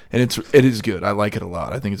out, and it is good. I like it a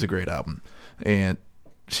lot. I think it's a great album, and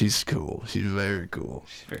she's cool. She's very cool.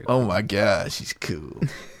 very Oh my gosh, she's cool.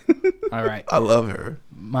 All right. I love her.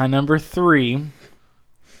 My number 3,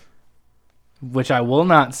 which I will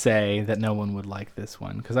not say that no one would like this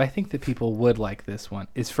one, because I think that people would like this one,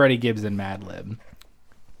 is Freddie Gibbs and Madlib.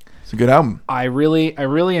 It's a good album. I really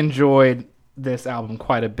enjoyed this album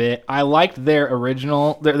quite a bit. I liked their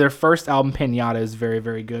original, their first album, Pinata, is very,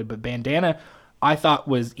 very good, but Bandana I thought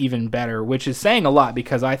was even better, which is saying a lot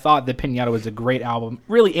because I thought that Pinata was a great album.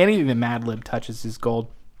 Really, anything that Madlib touches is gold.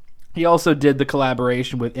 He also did the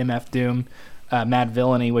collaboration with MF Doom, Mad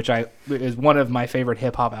Villainy, which is one of my favorite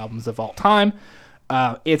hip-hop albums of all time.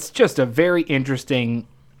 It's just a very interesting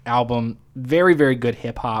album, very, very good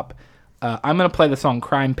hip-hop. I'm going to play the song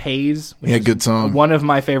Crime Pays, which is good song. one of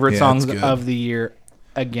my favorite Yeah, songs it's good. of the year.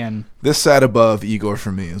 Again, This sat above Igor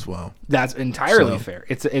for me as well. that's entirely So- fair.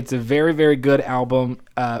 It's a very, very good album.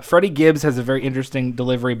 Freddie Gibbs has a very interesting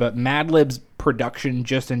delivery, but Madlib's production,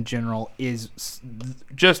 just in general, is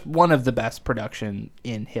just one of the best production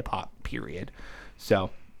in hip hop. Period. So,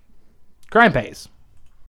 Crime Pays.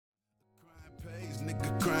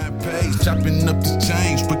 Nigga crime pays, chopping up the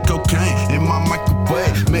change, put cocaine in my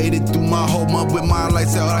microwave. Made it through my whole month with my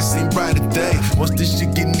lights out, I seen brighter day. Once this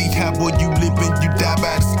shit get knee high, boy, you living, you die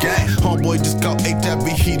by this game. Homeboy just caught HIV,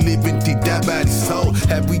 he living, he died by his soul.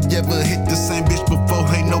 Have we ever hit the same bitch before?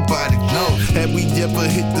 Ain't nobody know. Have we ever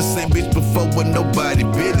hit the same bitch before with nobody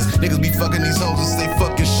business? Niggas be fucking these hoes and say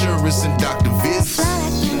fuck insurance and Dr. Viz.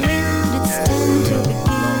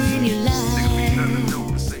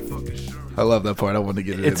 I love that part. I wanted to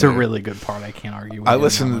get it. It's in a there. really good part. I can't argue with I you on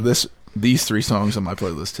listened that to these 3 songs on my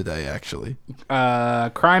playlist today, actually.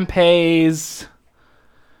 one. Crime Pays.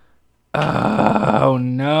 Oh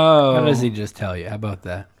no. How does he just tell you? How about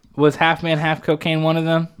that? Was Half Man, Half Cocaine one of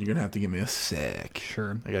them? You're gonna have to give me a sec.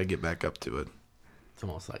 Sure. I gotta get back up to it. It's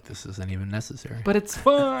almost like this isn't even necessary. But it's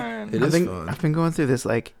fun. It I is think fun. I've been going through this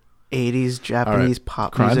like 80s Japanese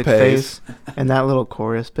pop Crime music Pays. phase, and that little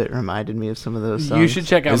chorus bit reminded me of some of those songs. You should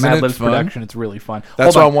check out Isn't Mad it Lib's fun? production. It's really fun.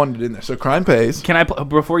 That's why I Hold on. wanted it in there. So Crime Pays. Can I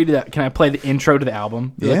before you do that? Can I play the intro to the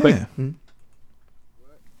album? Really Yeah. quick?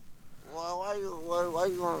 Why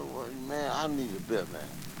you gonna, man, I need a bit,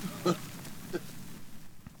 man.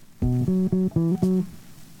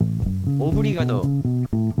 オブリガド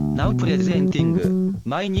Now presenting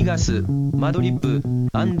My Niggas Madlib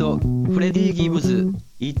and Freddie Gibbs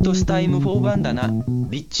It's time for bandana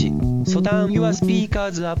Bitch So turn your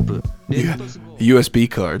speakers up Let's go USB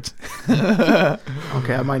cards.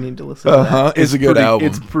 Okay, I might need to listen to that. It's a good album.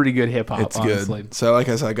 It's pretty good hip hop. It's honestly. good. So like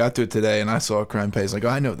I said, I got to it today and I saw Crime Pays. Like, oh,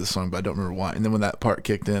 I know this song, but I don't remember why. And then when that part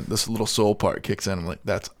kicked in, this little soul part kicks in, I'm like,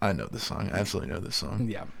 I know this song. I absolutely know this song.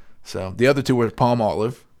 Yeah. So the other 2 were Palm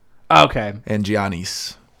Olive Okay. and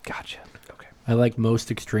Giannis. Gotcha. Okay. I like Most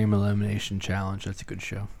Extreme Elimination Challenge. That's a good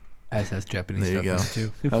show. As has Japanese There you stuff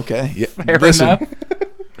go. too. Okay. Yeah. Fair Listen, enough.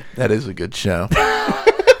 that is a good show.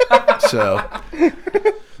 So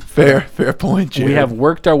fair point, Jared. We have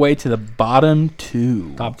worked our way to the bottom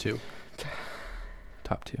 2. Top 2.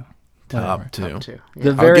 Top 2. top 2. Top 2. The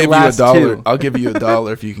I'll very give last you $1. 2. I'll give you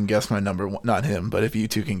 $1 if you can guess my number 1. Not him, but if you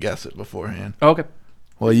 2 can guess it beforehand. Okay.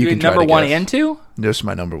 Well, you can try number to 1 guess. and 2? Just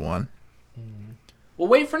my number 1. Well,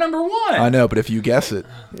 wait for number 1. I know, but if you guess it,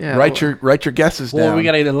 Yeah, write well- your guesses down. Well, we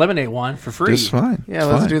got to eliminate one for free. Just fine. Yeah, It's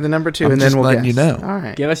let's fine. do the number 2, I'm and just then we'll letting guess. you know. All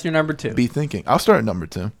right. Give us your number 2. Be thinking. I'll start at number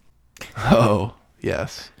 2. Oh,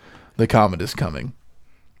 the comet is coming.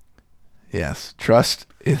 Yes, trust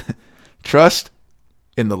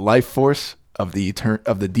in the life force of the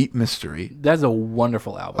deep mystery. That's a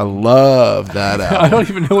wonderful I album. love that album. I don't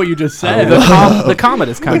even know what you just said. The Comet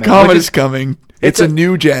is coming. The comet which is coming. It's a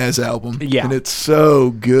new jazz album. Yeah. and it's so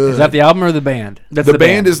good. Is that the album or the band? That's the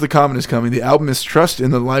band is The Comet is Coming. The album is Trust in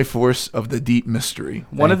the Life Force of the Deep Mystery.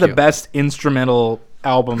 one of Thank the you. best instrumental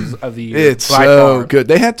albums of the year. It's by so far. good.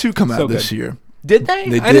 They had 2 come out So this good. year. Did they?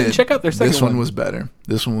 They I did. didn't check out their second This one was better.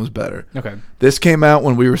 This one was better. Okay. This came out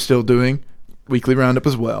when we were still doing Weekly Roundup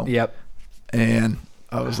as well. Yep. And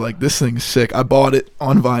I was like, this thing's sick. I bought it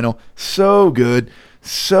on vinyl. So good.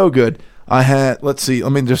 So good. I had, let's see,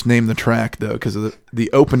 let me just name the track, though, because of the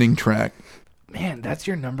opening track. Man, that's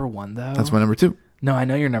your number 1, though. That's my number 2. No, I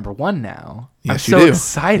know you're number 1 now. Yes, I'm you so do.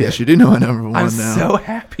 excited. Yes, you do know my number 1 I'm now. so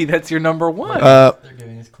happy that's your number 1. They're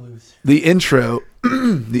giving us clues. The intro,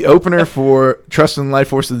 the opener for Trust in the Life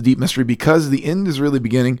Force of the Deep Mystery, because the end is really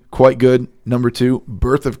beginning, quite good. Number 2,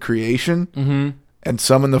 Birth of Creation, and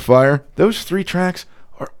Summon the Fire. Those 3 tracks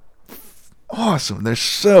are awesome. They're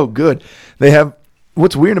so good. They have,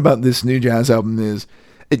 what's weird about this new jazz album is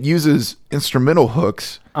it uses instrumental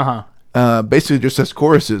hooks, basically just as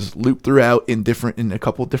choruses loop throughout in a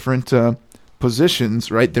couple different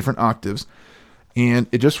positions, right? Different octaves. And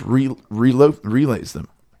it just relays them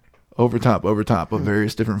over top of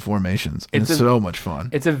various different formations. And it's so much fun.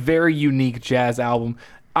 It's a very unique jazz album.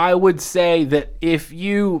 I would say that if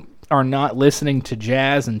you are not listening to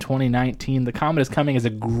jazz in 2019, The Comet is Coming is a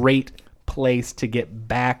great place to get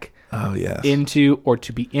back Oh, yes. into or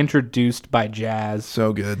to be introduced by jazz.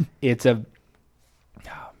 So good. It's a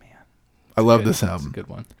I love good. this album. It's a good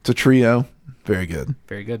one. It's a trio. Very good.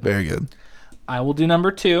 Very good. Very good. I will do number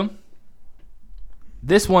 2.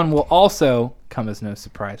 This one will also come as no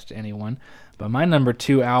surprise to anyone, but my number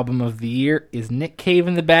 2 album of the year is Nick Cave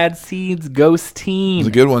and the Bad Seeds' Ghost Teen. It's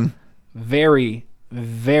a good one. Very,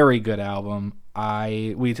 very good album.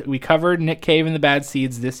 We covered Nick Cave and the Bad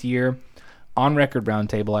Seeds this year on Record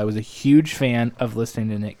Roundtable. I was a huge fan of listening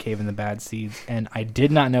to Nick Cave and the Bad Seeds, and I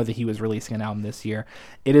did not know that he was releasing an album this year.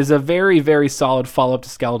 It is a very, very solid follow-up to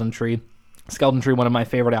Skeleton Tree. Skeleton Tree, one of my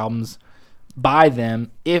favorite albums by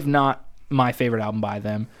them, if not my favorite album by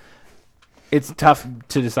them. It's tough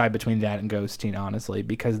to decide between that and Ghost Teen, honestly,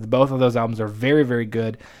 because both of those albums are very, very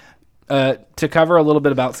good. To cover a little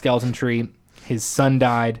bit about Skeleton Tree, his son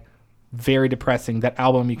died. Very depressing. That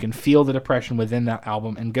album, you can feel the depression within that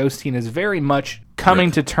album, and Ghost Teen is very much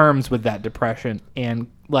coming to terms with that depression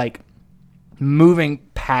and like moving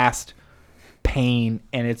past pain,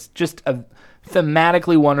 and it's just a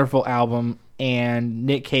thematically wonderful album. And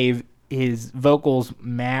Nick Cave his vocals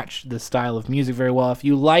match the style of music very well. If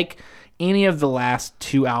you like any of the last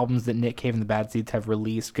 2 albums that Nick Cave and the Bad Seeds have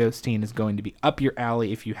released, Ghosteen is going to be up your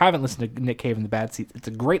alley. If you haven't listened to Nick Cave and the Bad Seeds, it's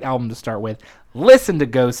a great album to start with. Listen to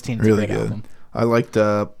Ghosteen. It's Really a great good. album. I liked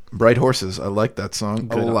Bright Horses. I like that song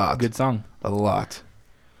a lot. Good song. A lot.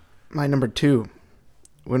 My number 2.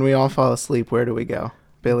 When we all fall asleep, where do we go?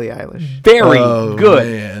 Billie Eilish. Very Oh, good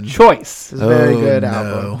man. choice. It's a very good no.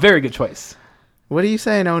 album. Very good choice. What are you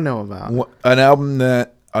saying? Oh no about? An album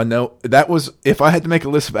that I know that was. If I had to make a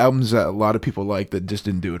list of albums that a lot of people like that just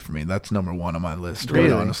didn't do it for me, that's number 1 on my list. Really,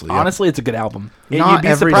 Really? honestly, yeah. Honestly, it's a good album. Not You'd be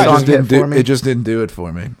every surprised. It song just didn't hit for do. me. It just didn't do it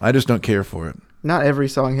for me. I just don't care for it. Not every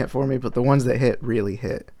song hit for me, but the ones that hit really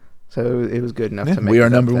hit. So it was good enough Yeah, to make we it are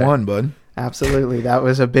up number there. 1, bud. Absolutely, that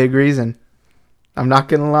was a big reason. I'm not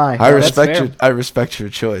gonna lie. I that's respect fair. your. I respect your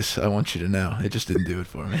choice. I want you to know it just didn't do it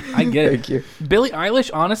for me. I get it. Thank you. Billie Eilish,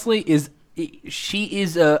 honestly, she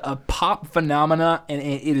is a pop phenomena, and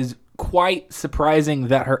it is quite surprising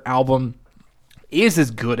that her album is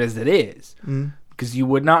as good as it is. Because you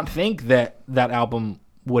would not think that album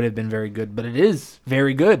would have been very good, but it is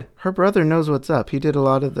very good. Her brother knows what's up. He did a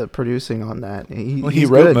lot of the producing on that. He He's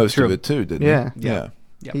wrote good. most True. of it too, didn't Yeah. he? Yeah.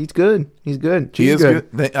 Yeah. He's good. He's good. He She's is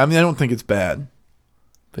good. I mean, I don't think it's bad.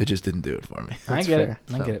 It just didn't do it for me. I That's get fair,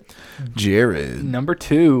 it. I so. get it. Jared. Number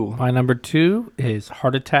 2. My number 2 is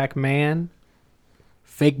Heart Attack Man,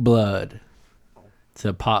 Fake Blood. It's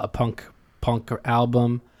a punk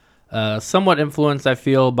album, somewhat influenced, I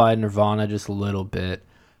feel, by Nirvana just a little bit.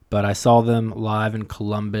 But I saw them live in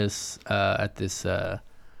Columbus at this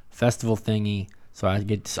festival thingy, so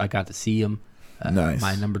I got to see them. Nice.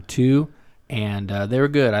 My number 2, and they were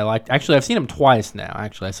good. Actually, I've seen them twice now.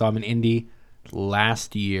 Actually, I saw them in Indy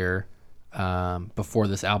last year before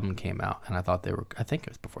this album came out, and I think it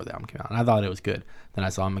was before the album came out, and I thought it was good. Then I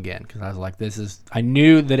saw them again because I was like, I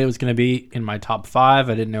knew that it was going to be in my top 5.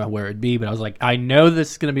 I didn't know where it'd be, but I was like, I know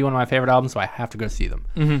this is going to be one of my favorite albums, so I have to go see them.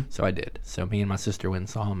 Mm-hmm. So I did. So me and my sister went and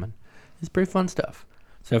saw them, and it's pretty fun stuff.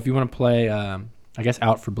 So if you want to play, I guess,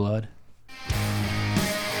 Out for Blood.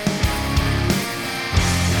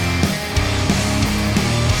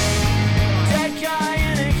 Dead guy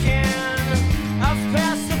in a can. I've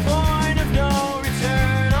passed the point of no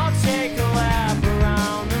return. I'll take a lap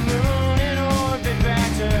around the moon in orbit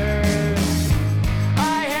back to Earth.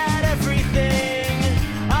 I had everything.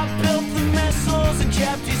 I built the missiles and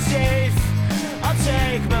kept you safe. I'll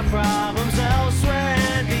take my problems elsewhere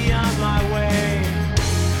and beyond my way.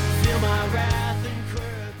 Feel my wrath and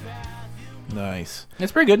curve path. Nice.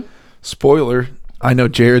 It's pretty good. Spoiler. I know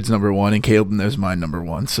Jared's number 1 and Caleb knows my number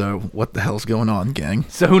 1. So what the hell's going on, gang?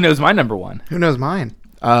 So who knows my number 1? Who knows mine?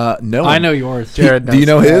 No. I know yours. Jared Do you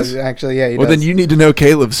know his? Actually, yeah. He Well, does. then you need to know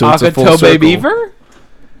Caleb. So it's a full Akatobe circle. Beaver?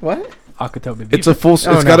 What? Akatobe Beaver. It's a full. Oh, It's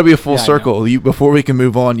no. got to be a full Yeah, I circle. Before we can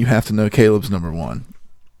move on, you have to know Caleb's number 1.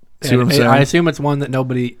 See what I'm saying? I assume it's one that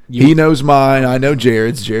nobody. He knows mine. I know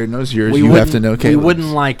Jared's. Jared knows yours. You have to know Caleb's. We wouldn't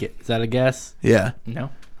like it. Is that a guess? Yeah.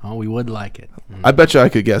 No. Oh, we would like it. I bet you I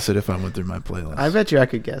could guess it if I went through my playlist. I bet you I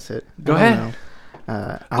could guess it. Go I don't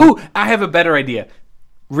ahead. know. Ooh, I have a better idea.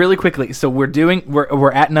 Really quickly. So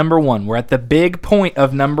we're at number 1. We're at the big point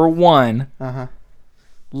of number 1. Uh-huh.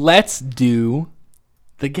 Let's do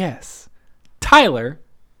the guess. Tyler,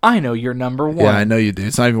 I know you're number 1. Yeah, I know you do.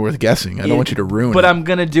 It's not even worth guessing. I don't want you to ruin But it. I'm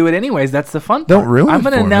going to do it anyways. That's the fun part. Don't ruin I'm it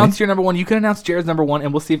going to for me. announce your number 1. You can announce Jared's number 1,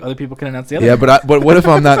 and we'll see if other people can announce the other. Yeah, but what if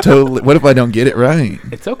I'm not totally? What if I don't get it right?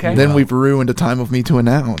 It's okay. Then we've ruined a time of me to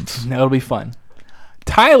announce. That'll be fun.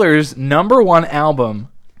 Tyler's number 1 album.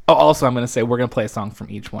 Oh, also, I'm going to say we're going to play a song from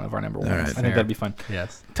each one of our number 1s. right, I think fair. that'd be fun.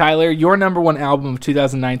 Yes. Tyler, your number 1 album of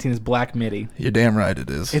 2019 is Black Midi. You're damn right it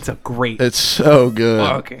is. It's a great. It's so good.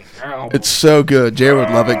 okay. Oh. It's so good. Jared would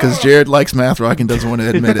love it because Jared likes math rock and doesn't want to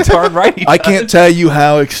admit It's it. hard, right? He I does. can't tell you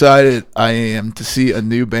how excited I am to see a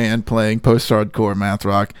new band playing post-hardcore math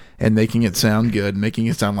rock and making it sound good, making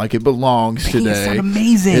it sound like it belongs Making it today. sound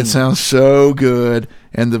amazing. It sounds so good,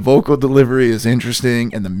 and the vocal delivery is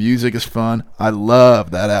interesting, and the music is fun. I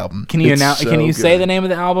love that album. Can you It's announce? so Can you say good. the name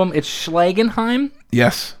of the album? It's Schlegenheim.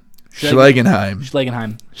 Yes. Schlegenheim.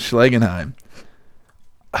 Schlegenheim. Schlegenheim. Schlegenheim.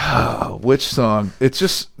 Oh, which song? It's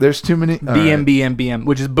just there's too many. BM BM BM,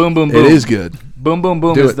 which is boom boom boom. It is good. Boom boom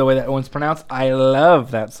boom Do is it. the way that one's pronounced. I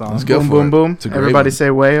love that song. Let's go Boom, for boom, it. boom. It's a great Everybody one. say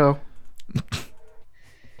wayo.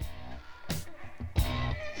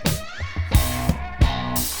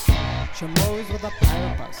 Chamois with a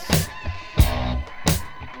purpose.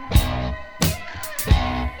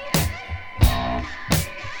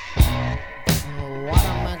 What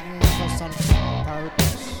a magnificent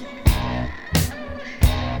purpose.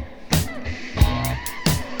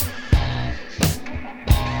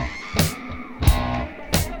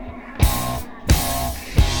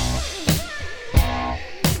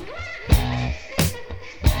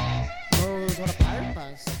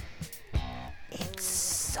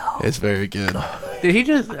 It's very good. Did he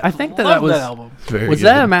just? I think that Love was that album. Very was good.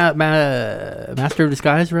 that a Master of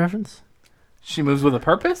Disguise reference? She moves with a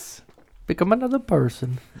purpose. Become another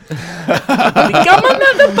person. Become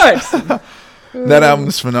another person. That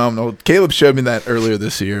album's phenomenal. Caleb showed me that earlier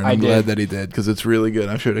this year, and I I'm glad did. that he did because it's really good.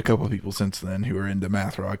 I've showed a couple of people since then who are into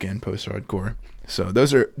math rock and post hardcore. So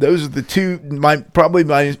those are the two probably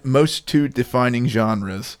my most two defining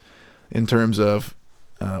genres in terms of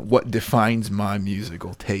what defines my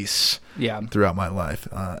musical tastes. Yeah. Throughout my life,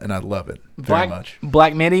 and I love it very much.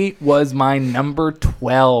 Black Midi was my number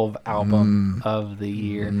 12 album of the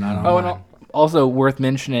year. And also worth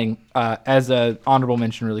mentioning as a honorable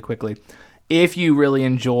mention really quickly, if you really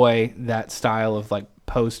enjoy that style of like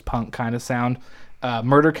post-punk kind of sound,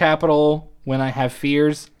 Murder Capital, When I Have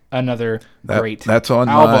Fears, another great That's on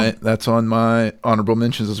my honorable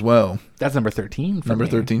mentions as well. That's number 13 for Number me.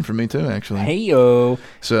 13 for me too, actually. Hey-o.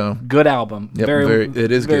 So good album. Yep,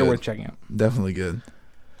 it is very good. worth checking out. Definitely good.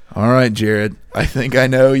 All right, Jared. I think I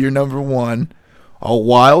know your number one. A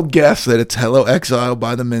wild guess that it's Hello Exile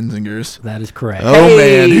by the Menzingers. That is correct. Oh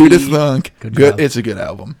man, who'd have thunk? Good Good. job. It's a good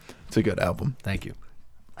album. It's a good album. Thank you.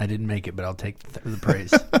 I didn't make it, but I'll take the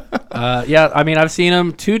praise. Yeah, I mean, I've seen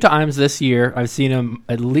him 2 times this year. I've seen him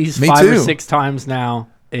at least Me 5 or too. 6 times now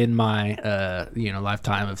in my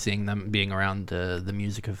lifetime of seeing them being around the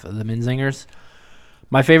music of the Menzingers.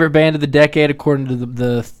 My favorite band of the decade, according to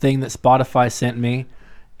the thing that Spotify sent me.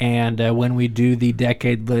 And when we do the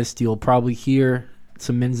decade list, you'll probably hear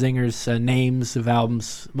some Menzingers names of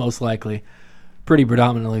albums, most likely, pretty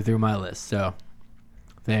predominantly through my list. So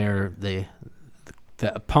they're the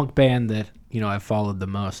punk band that I've followed the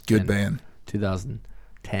most. Good in band.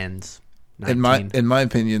 2010s. In my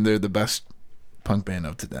opinion, they're the best punk band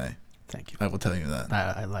of today. Thank you. I will tell you that.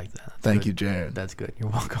 I like that. Thank you, Jared. That's good. You're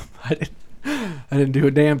welcome. I didn't do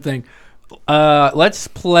a damn thing. Let's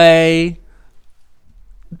play.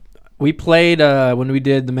 We played when we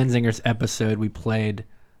did the Menzingers episode. We played,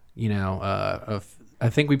 I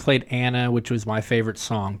think we played Anna, which was my favorite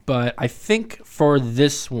song. But I think for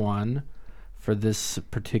this one, for this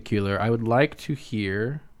particular, I would like to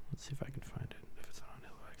hear. Let's see if I can find it. If it's on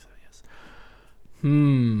Hello Exile, yes.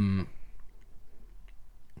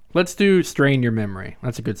 Let's do "Strain Your Memory."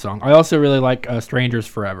 That's a good song. I also really like "Strangers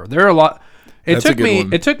Forever." There are a lot. That's a good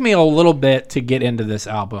one. It took me a little bit to get into this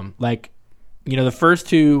album. Like, the first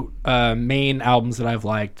 2 main albums that I've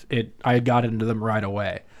liked, I got into them right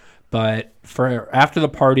away. But for After the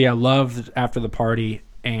Party, I loved After the Party,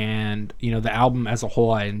 and the album as a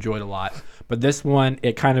whole I enjoyed a lot. But this one,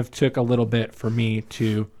 it kind of took a little bit for me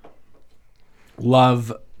to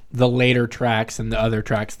love the later tracks and the other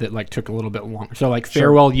tracks that took a little bit longer. So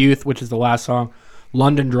Farewell Youth, which is the last song.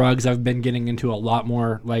 London Drugs, I've been getting into a lot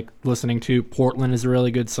more, listening to. Portland is a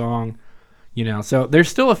really good song. So there's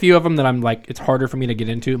still a few of them that I'm it's harder for me to get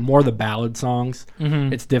into. More the ballad songs.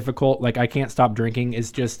 Mhm. It's difficult. I Can't Stop Drinking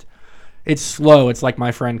is just, it's slow. It's like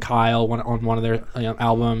My Friend Kyle on one of their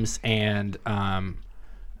albums. And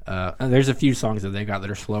there's a few songs that they got that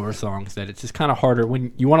are slower songs that it's just kind of harder.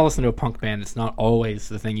 When you want to listen to a punk band, it's not always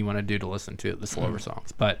the thing you want to do to listen to the slower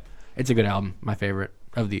songs. But it's a good album. My favorite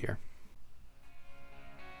of the year.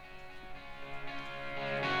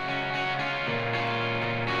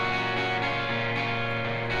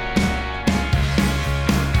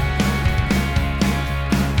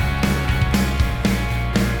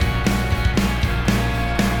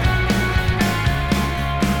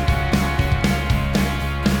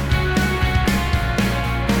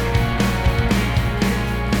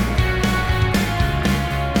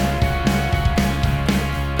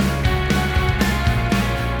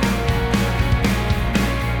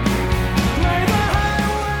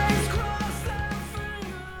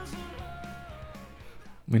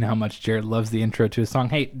 We know how much Jared loves the intro to a song.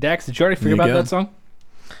 Hey, Dax, did you already There figure you out go. that song?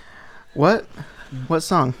 What? What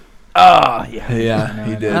song? Oh, yeah. Yeah,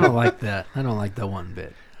 he did. I don't like that. I don't like that one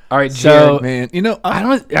bit. All right, So- Jared. Man, I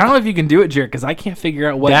don't know if you can do it, Jared, because I can't figure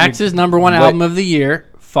out what Dax's number 1 what- album of the year,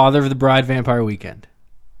 Father of the Bride, Vampire Weekend.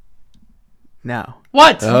 No.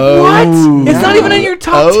 What? Oh. What? It's not even in your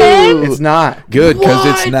top 10? It's not. Good, because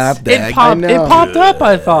it's What? not It that. popped up,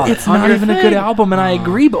 I thought. It's on not your even a thing. good album, and I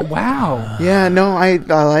agree, but wow. Yeah, no, I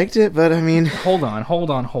liked it, but I mean, Hold on.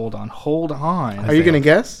 are you gonna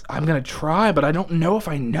guess? I'm going to try, but I don't know if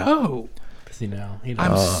I know. I'm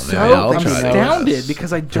Oh, so maybe I'll try to astounded guess.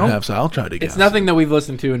 because I don't. Perhaps I'll try to guess. It's nothing that we've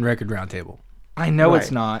listened to in Record Roundtable. I know it's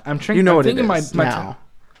Right. not. I'm trying. You know I'm what it thinking is my now.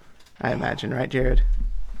 I imagine, right, Jared?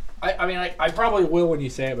 I mean, I probably will when you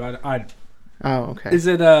say it, but Oh, okay. is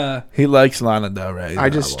it He likes Lana Del Rey.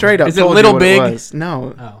 I just straight up Is it told Little you what Big? it was.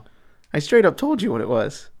 No, Oh, I straight up told you what it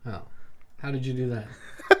was. oh. How did you do that?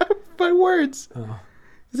 by words.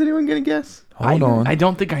 Is anyone gonna guess? Hold on. I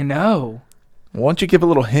don't think I know. Why don't you give a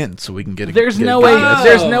little hint so we can get a There's get a no good way. guess?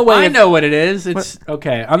 There's no way. I know what it is. It's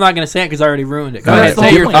okay. I'm not going to say it because I already ruined it. Go No, ahead. that's the Say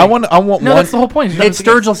whole your point. I want No, one. that's the whole point. It's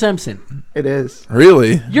Sturgill Simpson. It is.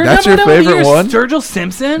 Really? Your That's your number favorite one? Sturgill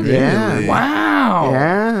Simpson? Yeah. Really? Wow.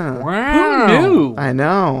 Yeah. Who knew? I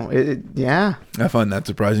know. Yeah. I find that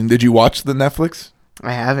surprising. Did you watch the Netflix?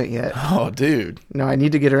 I haven't yet. Oh, dude. No, I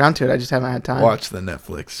need to get around to it. I just haven't had time. Watch the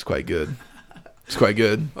Netflix. It's quite good. It's quite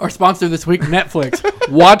good. Our sponsor this week, Netflix.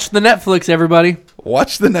 Watch the Netflix, everybody.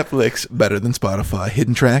 Watch the Netflix. Better than Spotify.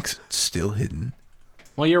 Hidden tracks, still hidden.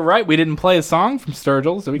 Well, you're right. We didn't play a song from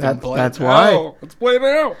Sturgill, so we can play That's it why. now. Let's play it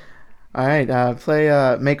now. All right.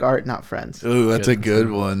 Play Make Art, Not Friends. Ooh, that's a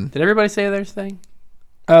good one. Did everybody say theirs thing?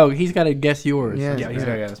 Oh, he's got to guess yours. Yeah. Yeah, he's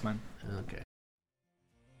got to guess mine. Okay.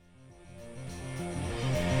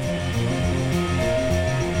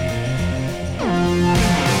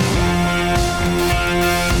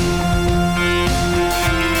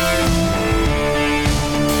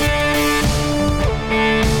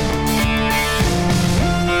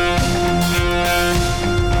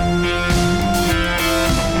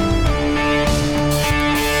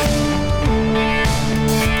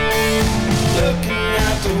 Looking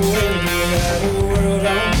out the window at a world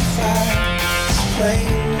on fire. It's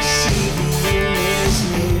plain to see the end is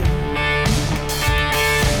near.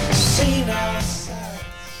 Seen all sides.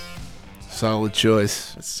 Solid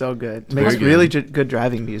choice. It's so good. Very Makes good. really good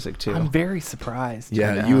driving music too. I'm very surprised.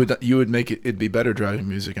 Yeah, Yeah. you would make it. It'd be better driving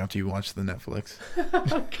music after you watch the Netflix.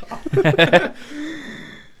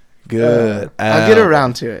 Good. I'll get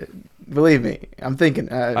around to it. Believe me, I'm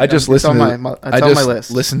thinking. I just it's listened. on my, I it's on just my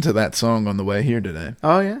list. listened to that song on the way here today.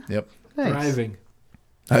 Oh yeah. Yep. Thanks. Driving.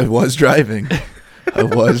 I was driving. I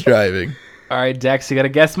was driving. All right, Dex, you got to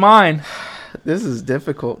guess mine. This is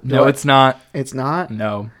difficult. No, it's not. It's not.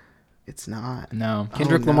 No. It's not. No.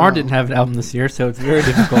 Kendrick no. Lamar didn't have an album this year, so it's very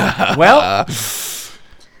difficult. Well,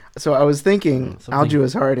 So I was thinking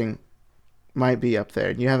Algiers Harding might be up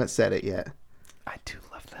there. You haven't said it yet. I do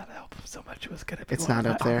love that album so much. It was going to be It's one not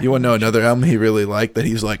of up my- there. You want to know another album he really liked that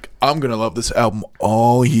he's like, I'm gonna love this album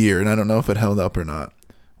all year, and I don't know if it held up or not.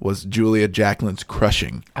 Was Julia Jacqueline's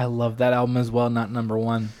Crushing? I love that album as well, not number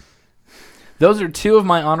one. Those are two of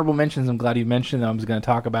my honorable mentions. I'm glad you mentioned them. I was going to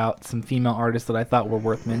talk about some female artists that I thought were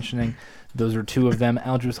worth mentioning. Those are two of them.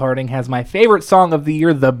 Aldous Harding has my favorite song of the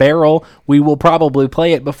year, The Barrel. We will probably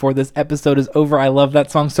play it before this episode is over. I love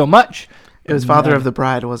that song so much. It was Father of the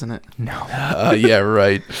Bride, wasn't it? No. Yeah,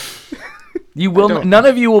 right. You will. don't- None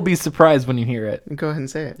of you will be surprised when you hear it. Go ahead and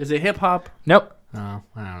say it. Is it hip hop? Nope. Oh, I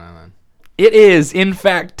don't know then. It is, in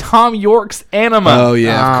fact, Tom York's Anima. Oh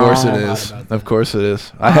yeah, of course it Oh. is. Of course it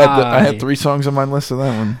is. I had 3 songs on my list of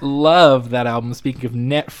that one. Love that album. Speaking of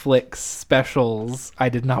Netflix specials, I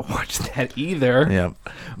did not watch that either. Yeah,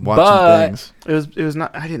 watching But- things. It was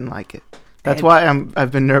not. I didn't like it. That's And- why I've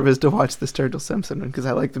been nervous to watch the Sturgill Simpson one because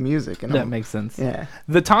I like the music. And That I'm- makes sense. Yeah.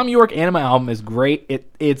 The Tom York Anima album is great.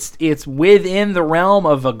 It's within the realm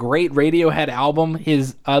of a great Radiohead album.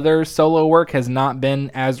 His other solo work has not been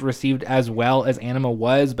as received as well as Anima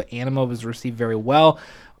was, but Anima was received very well.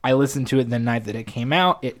 I listened to it the night that it came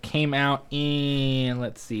out. It came out in,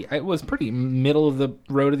 let's see, it was pretty middle of the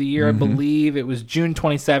road of the year, I believe. It was June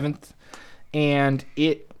 27th. And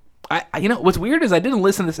what's weird is I didn't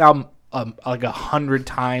listen to this album like 100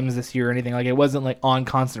 times this year or anything. Like, it wasn't like on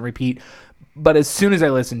constant repeat. But as soon as I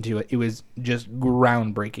listened to it, it was just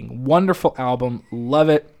groundbreaking. Wonderful album. Love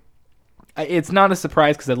it. It's not a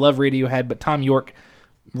surprise because I love Radiohead, but Tom York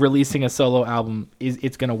releasing a solo album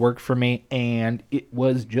it's going to work for me, and it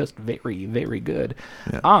was just very, very good.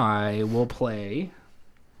 Yeah. I will play.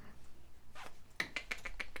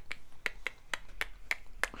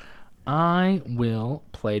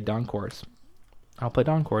 Don Course. I'll play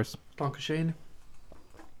Don Course. Dankeschön.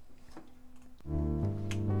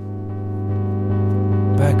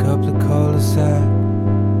 Back up the cul-de-sac.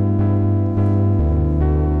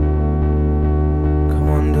 Come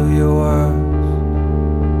on, do your worst.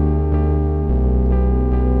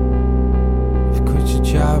 You've quit your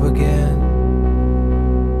job again,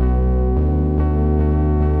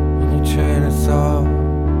 and your train of thought.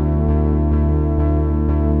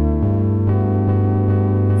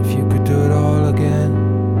 If you could do it all again,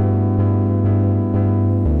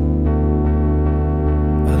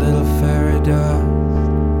 a little fairy dust.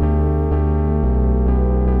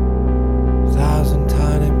 Thousand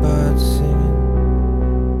tiny birds singing.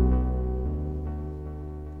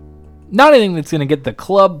 Not anything that's going to get the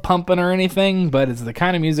club pumping or anything, but it's the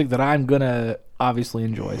kind of music that I'm going to obviously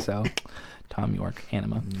enjoy. So, Tom York,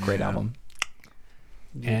 Anima, great album.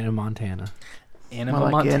 Anna Montana. Enema More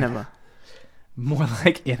like Montana. enema. More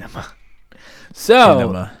like enema. So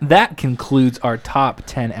Enema. that concludes our top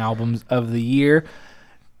 10 albums of the year.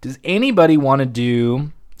 Does anybody want to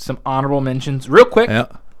do some honorable mentions real quick? Yeah.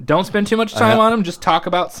 Don't spend too much time on them. Just talk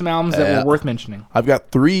about some albums that were worth mentioning. I've got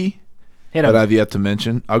 3 Hit that 'em. I've yet to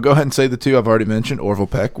mention. I'll go ahead and say the 2 I've already mentioned. Orville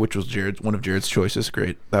Peck, which was one of Jared's choices.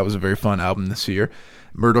 Great. That was a very fun album this year.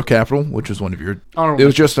 Myrtle Capital, which was one of your... Honorable It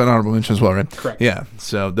was just an honorable mention as well, right? Correct. Yeah.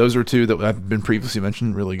 So those are 2 that have been previously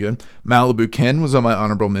mentioned. Really good. Malibu Ken was on my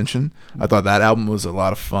honorable mention. I thought that album was a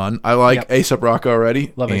lot of fun. I like A$AP Rock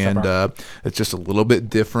already. Love A$AP and Rock. it's just a little bit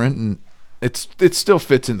different. And it still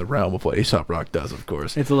fits in the realm of what A$AP Rock does, of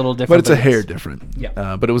course. It's a little different. But it's a yes. hair different.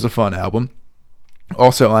 Yeah. But it was a fun album.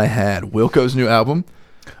 Also, I had Wilco's new album,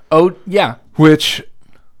 Oh, yeah. which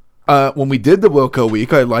when we did the Wilco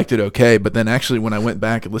week, I liked it okay. But then actually when I went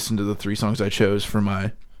back and listened to the 3 songs I chose for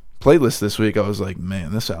my playlist this week, I was like,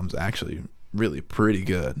 man, this album's actually really pretty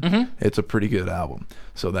good. Mm-hmm. It's a pretty good album.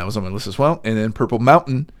 So that was on my list as well. And then Purple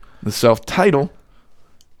Mountain, the self-title,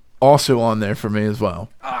 also on there for me as well.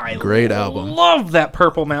 Great album. Love that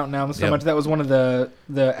Purple Mountain album so Yep. much. That was one of the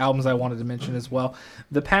albums I wanted to mention as well.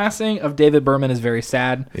 The passing of David Berman is very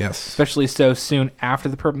sad. Yes. Especially so soon after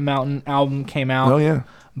the Purple Mountain album came out. Oh, yeah.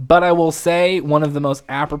 But I will say one of the most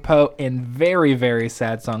apropos and very, very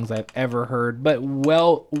sad songs I've ever heard, but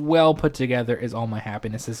well put together, is All My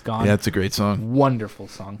Happiness Is Gone. Yeah, it's a great song. Wonderful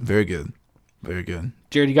song. Very good. Very good.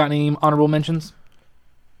 Jared, you got any honorable mentions?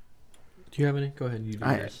 Do you have any? Go ahead. You do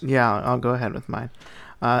yours. Yeah, I'll go ahead with mine.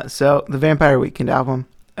 So the Vampire Weekend album,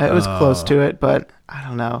 it was close to it, but I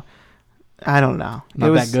don't know. Not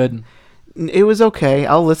that good. It was okay.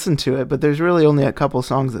 I'll listen to it, but there's really only a couple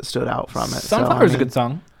songs that stood out from it. Sunflower's a good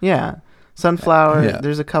song. Yeah. Sunflower, Yeah.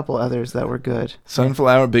 there's a couple others that were good.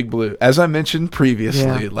 Sunflower Big Blue. As I mentioned previously,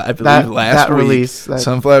 Yeah. I believe That last week, release, that-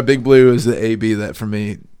 Sunflower Big Blue is the AB that for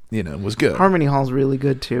me, was good. Harmony Hall's really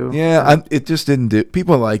good too. Yeah, it just didn't do.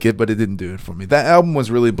 People like it, but it didn't do it for me. That album was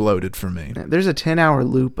really bloated for me. There's a 10-hour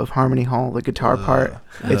loop of Harmony Hall, the guitar part.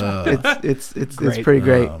 It's Great. pretty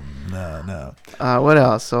great. No. What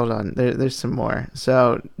else? Hold on. There's some more.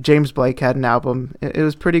 So James Blake had an album. It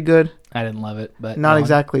was pretty good. I didn't love it, but Not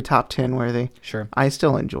exactly top 10 worthy. Sure. I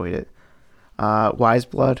still enjoyed it. Wise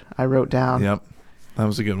Blood, I wrote down. Yep, that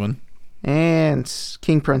was a good one. And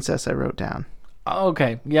King Princess, I wrote down. Oh,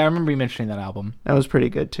 okay. Yeah, I remember you mentioning that album. That was pretty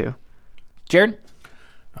good too. Jared?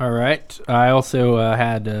 All right. I also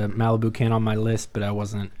had Malibu Ken on my list, but I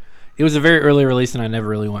wasn't. It was a very early release, and I never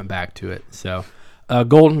really went back to it. So,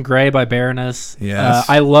 Golden Gray by Baroness. Yes.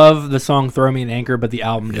 I love the song Throw Me an Anchor, but the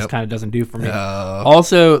album just Yep. kind of doesn't do for me. No.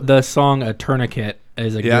 Also, the song A Tourniquet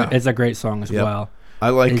is a great song as Yep. well. I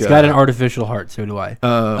like. It's got an artificial heart, so do I.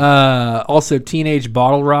 Also, Teenage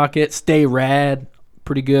Bottle Rocket, Stay Rad,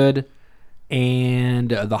 pretty good. And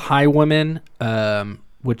The Highwomen,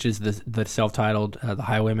 which is the self-titled The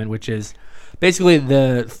Highwomen, which is basically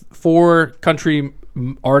the 4 country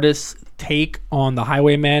artists' take on The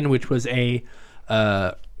Highwaymen, which was a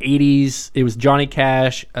 80s. It was Johnny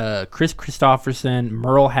Cash, Chris Christopherson,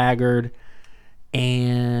 Merle Haggard,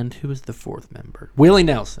 and who was the 4th member? Willie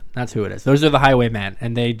Nelson. That's who it is. Those are The Highwaymen,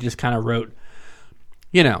 and they just kind of wrote,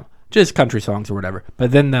 just country songs or whatever.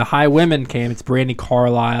 But then the Highwomen came. It's Brandi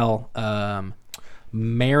Carlile,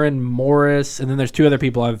 Maren Morris, and then there's 2 other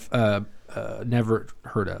people I've never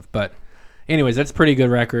heard of. But anyways, that's a pretty good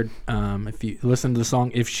record. If you listen to the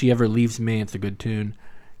song If She Ever Leaves Me, it's a good tune.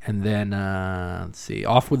 And then, let's see,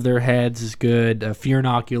 Off With Their Heads is good. Fear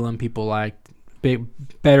Inoculum, people like.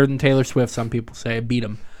 Better than Taylor Swift, some people say. Beat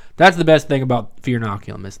 'em. That's the best thing about Fear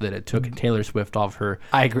Inoculum, is that it took Taylor Swift off her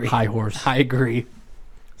I agree. high horse. I agree.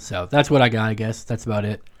 So that's what I got, I guess. That's about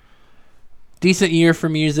it. Decent year for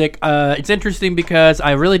music. It's interesting because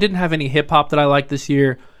I really didn't have any hip-hop that I liked this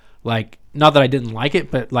year. Like, not that I didn't like it,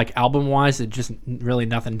 but like album-wise, it just really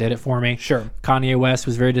nothing did it for me. Sure. Kanye West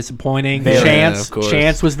was very disappointing. Very. Yeah, of course.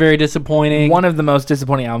 Chance was very disappointing. One of the most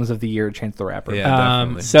disappointing albums of the year, Chance the Rapper. Yeah,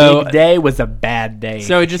 definitely. So Big Day was a bad day.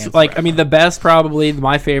 So for it just Chance like the the best probably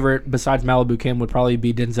my favorite besides Malibu Kim would probably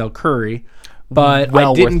be Denzel Curry, but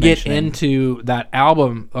Well I didn't worth get mentioning. into that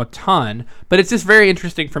album a ton. But it's just very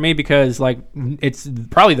interesting for me because like it's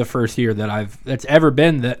probably the first year that's ever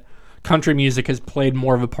been that country music has played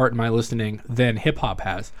more of a part in my listening than hip hop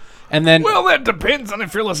has. And then Well, that depends on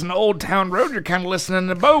if you're listening to Old Town Road. You're kind of listening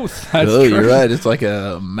to both. that's Oh, true. you're right. It's like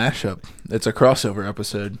a mashup. It's a crossover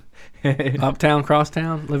episode. Uptown,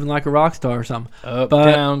 crosstown, living like a rock star or something.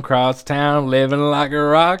 Uptown, crosstown, living like a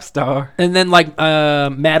rock star. And then like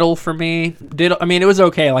metal for me it was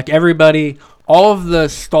okay. Like everybody, all of the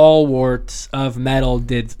stalwarts of metal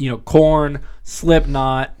did, Korn,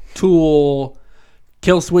 Slipknot, Tool,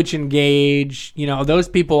 Killswitch Engage, those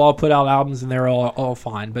people all put out albums and they're all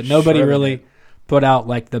fine, but nobody Sure they really did. put out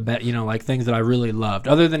like like things that I really loved,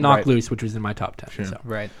 other than Knock Right. Loose, which was in my top 10. Sure. So.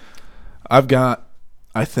 Right. I've got,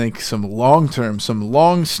 I think, some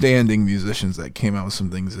long-standing musicians that came out with some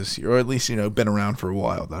things this year, or at least, been around for a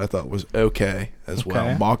while, that I thought was okay as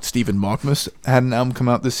Okay. well. Stephen Malkmus had an album come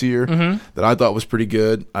out this year that I thought was pretty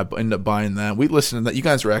good. I ended up buying that. We listened to that. You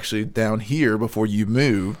guys were actually down here before you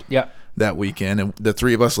moved. Yep. That weekend, and the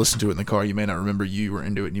three of us listened to it in the car. You may not remember you were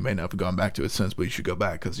into it, and you may not have gone back to it since, but you should go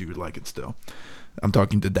back because you would like it still. I'm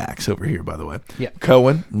talking to Dax over here, by the way. Yeah.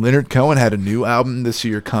 Leonard Cohen had a new album this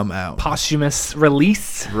year come out. Posthumous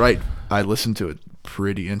release. Right. I listened to it.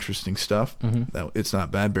 Pretty interesting stuff. Mm-hmm. It's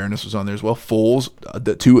not bad. Baroness was on there as well. Fools,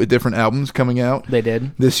 the two different albums coming out. They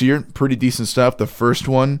did. This year. Pretty decent stuff. The first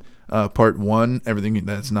one, part one, everything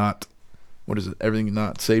that's not, what is it? Everything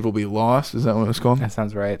not saved will be lost. Is that what it's called? That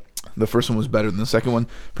sounds right. The first one was better than the second one.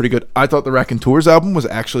 Pretty good. I thought the Raconteurs album was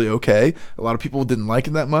actually okay. A lot of people didn't like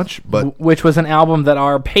it that much, but Which was an album that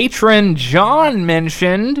our patron John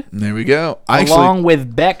mentioned, there we go. along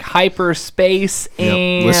with Beck Hyperspace, Yep,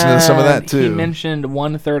 and listen to some of that, He too. mentioned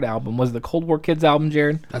one third album. Was the Cold War Kids album,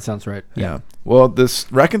 Jared? That sounds right. Yeah. Well, this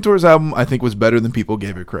Raconteurs album I think was better than people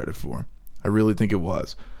gave it credit for. I really think it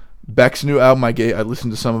was. Beck's new album I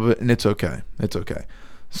listened to some of it and it's okay. It's okay.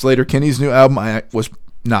 Slater Kinney's new album was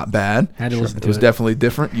not bad. Had to listen to it was it. definitely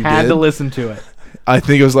different. You Had did. to listen to it. I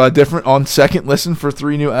think it was a lot different. On second listen for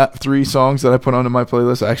three songs that I put onto my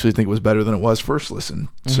playlist, I actually think it was better than it was first listen.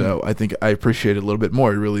 So I think I appreciate it a little bit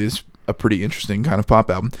more. It really is a pretty interesting kind of pop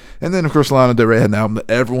album. And then, of course, Lana Del Rey had an album that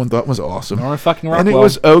everyone thought was awesome. Norman fucking And it Rockwell.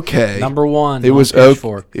 was okay. Number one. It on was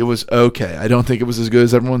Pitchfork. okay. It was okay. I don't think it was as good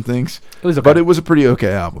as everyone thinks. It was okay. But it was a pretty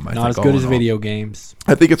okay album. I Not think, as all good in as all. video games.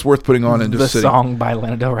 I think it's worth putting on and The just sitting. song by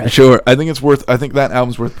Lana Del Rey. Sure. I think that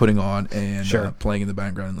album's worth putting on and Sure. playing in the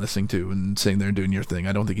background and listening to and sitting there and doing your thing.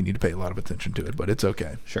 I don't think you need to pay a lot of attention to it, but it's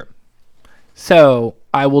okay. Sure. So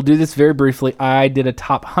I will do this very briefly. I did a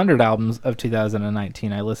top 100 albums of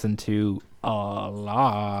 2019. I listened to a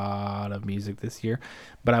lot of music this year,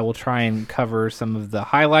 but I will try and cover some of the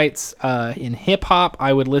highlights. In hip hop,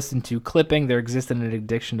 I would listen to Clipping. There Existed an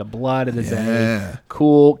Addiction to Blood. It is Yeah. a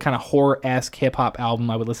cool kind of horror-esque hip hop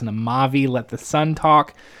album. I would listen to Mavi, Let the Sun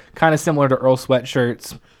Talk, kind of similar to Earl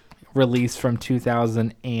Sweatshirt's release from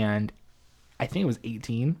 2000 and I think it was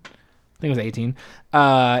 18.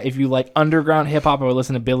 If you like underground hip hop, I would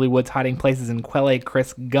listen to Billy Woods, Hiding Places, and Quelle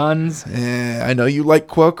Chris Guns. I know you like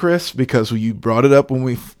Quell Chris because you brought it up when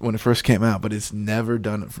it first came out, but it's never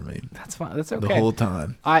done it for me. That's fine. That's okay. The whole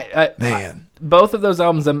time. Man, both of those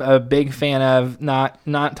albums I'm a big fan of. Not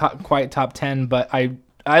quite top 10, but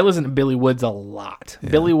I listen to Billy Woods a lot. Yeah.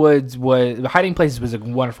 Billy Woods Hiding Places was a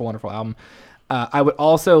wonderful, wonderful album. I would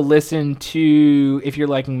also listen to, if you're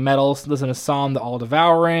liking metal, listen to Psalm the All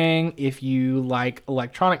Devouring. If you like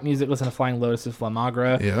electronic music, listen to Flying Lotus's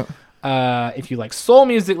Flamagra. Yeah. If you like soul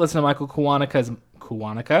music, listen to Michael Kiwanuka's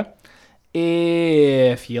Kiwanuka.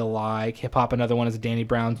 If you like hip hop, another one is Danny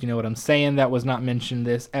Brown's You Know What I'm Saying. That was not mentioned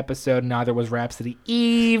this episode. Neither was Rhapsody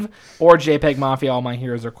Eve or JPEG Mafia. All My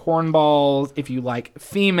Heroes Are Cornballs. If you like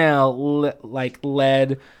female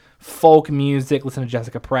led folk music, listen to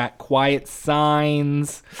Jessica Pratt, Quiet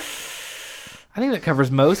Signs. I think that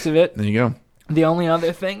covers most of it. There you go. The only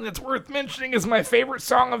other thing that's worth mentioning is my favorite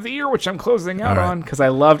song of the year, which I'm closing out All right. on because I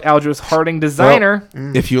loved Aldous Harding, Designer.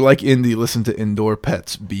 Well, if you like indie, listen to Indoor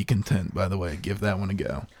Pets. Be Content, by the way. Give that one a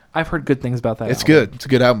go. I've heard good things about that It's album. good. It's a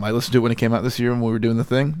good album. I listened to it when it came out this year when we were doing the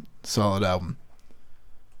thing. Solid album.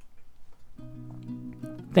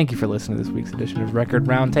 Thank you for listening to this week's edition of Record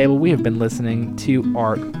Roundtable. We have been listening to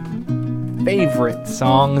our favorite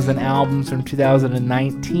songs and albums from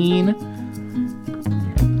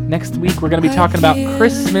 2019. Next week, we're going to be talking about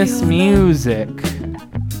Christmas music.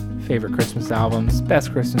 Favorite Christmas albums,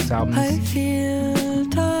 best Christmas albums. I feel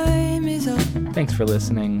time is up. Thanks for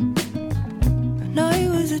listening. When I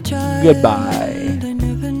was a child, Goodbye. I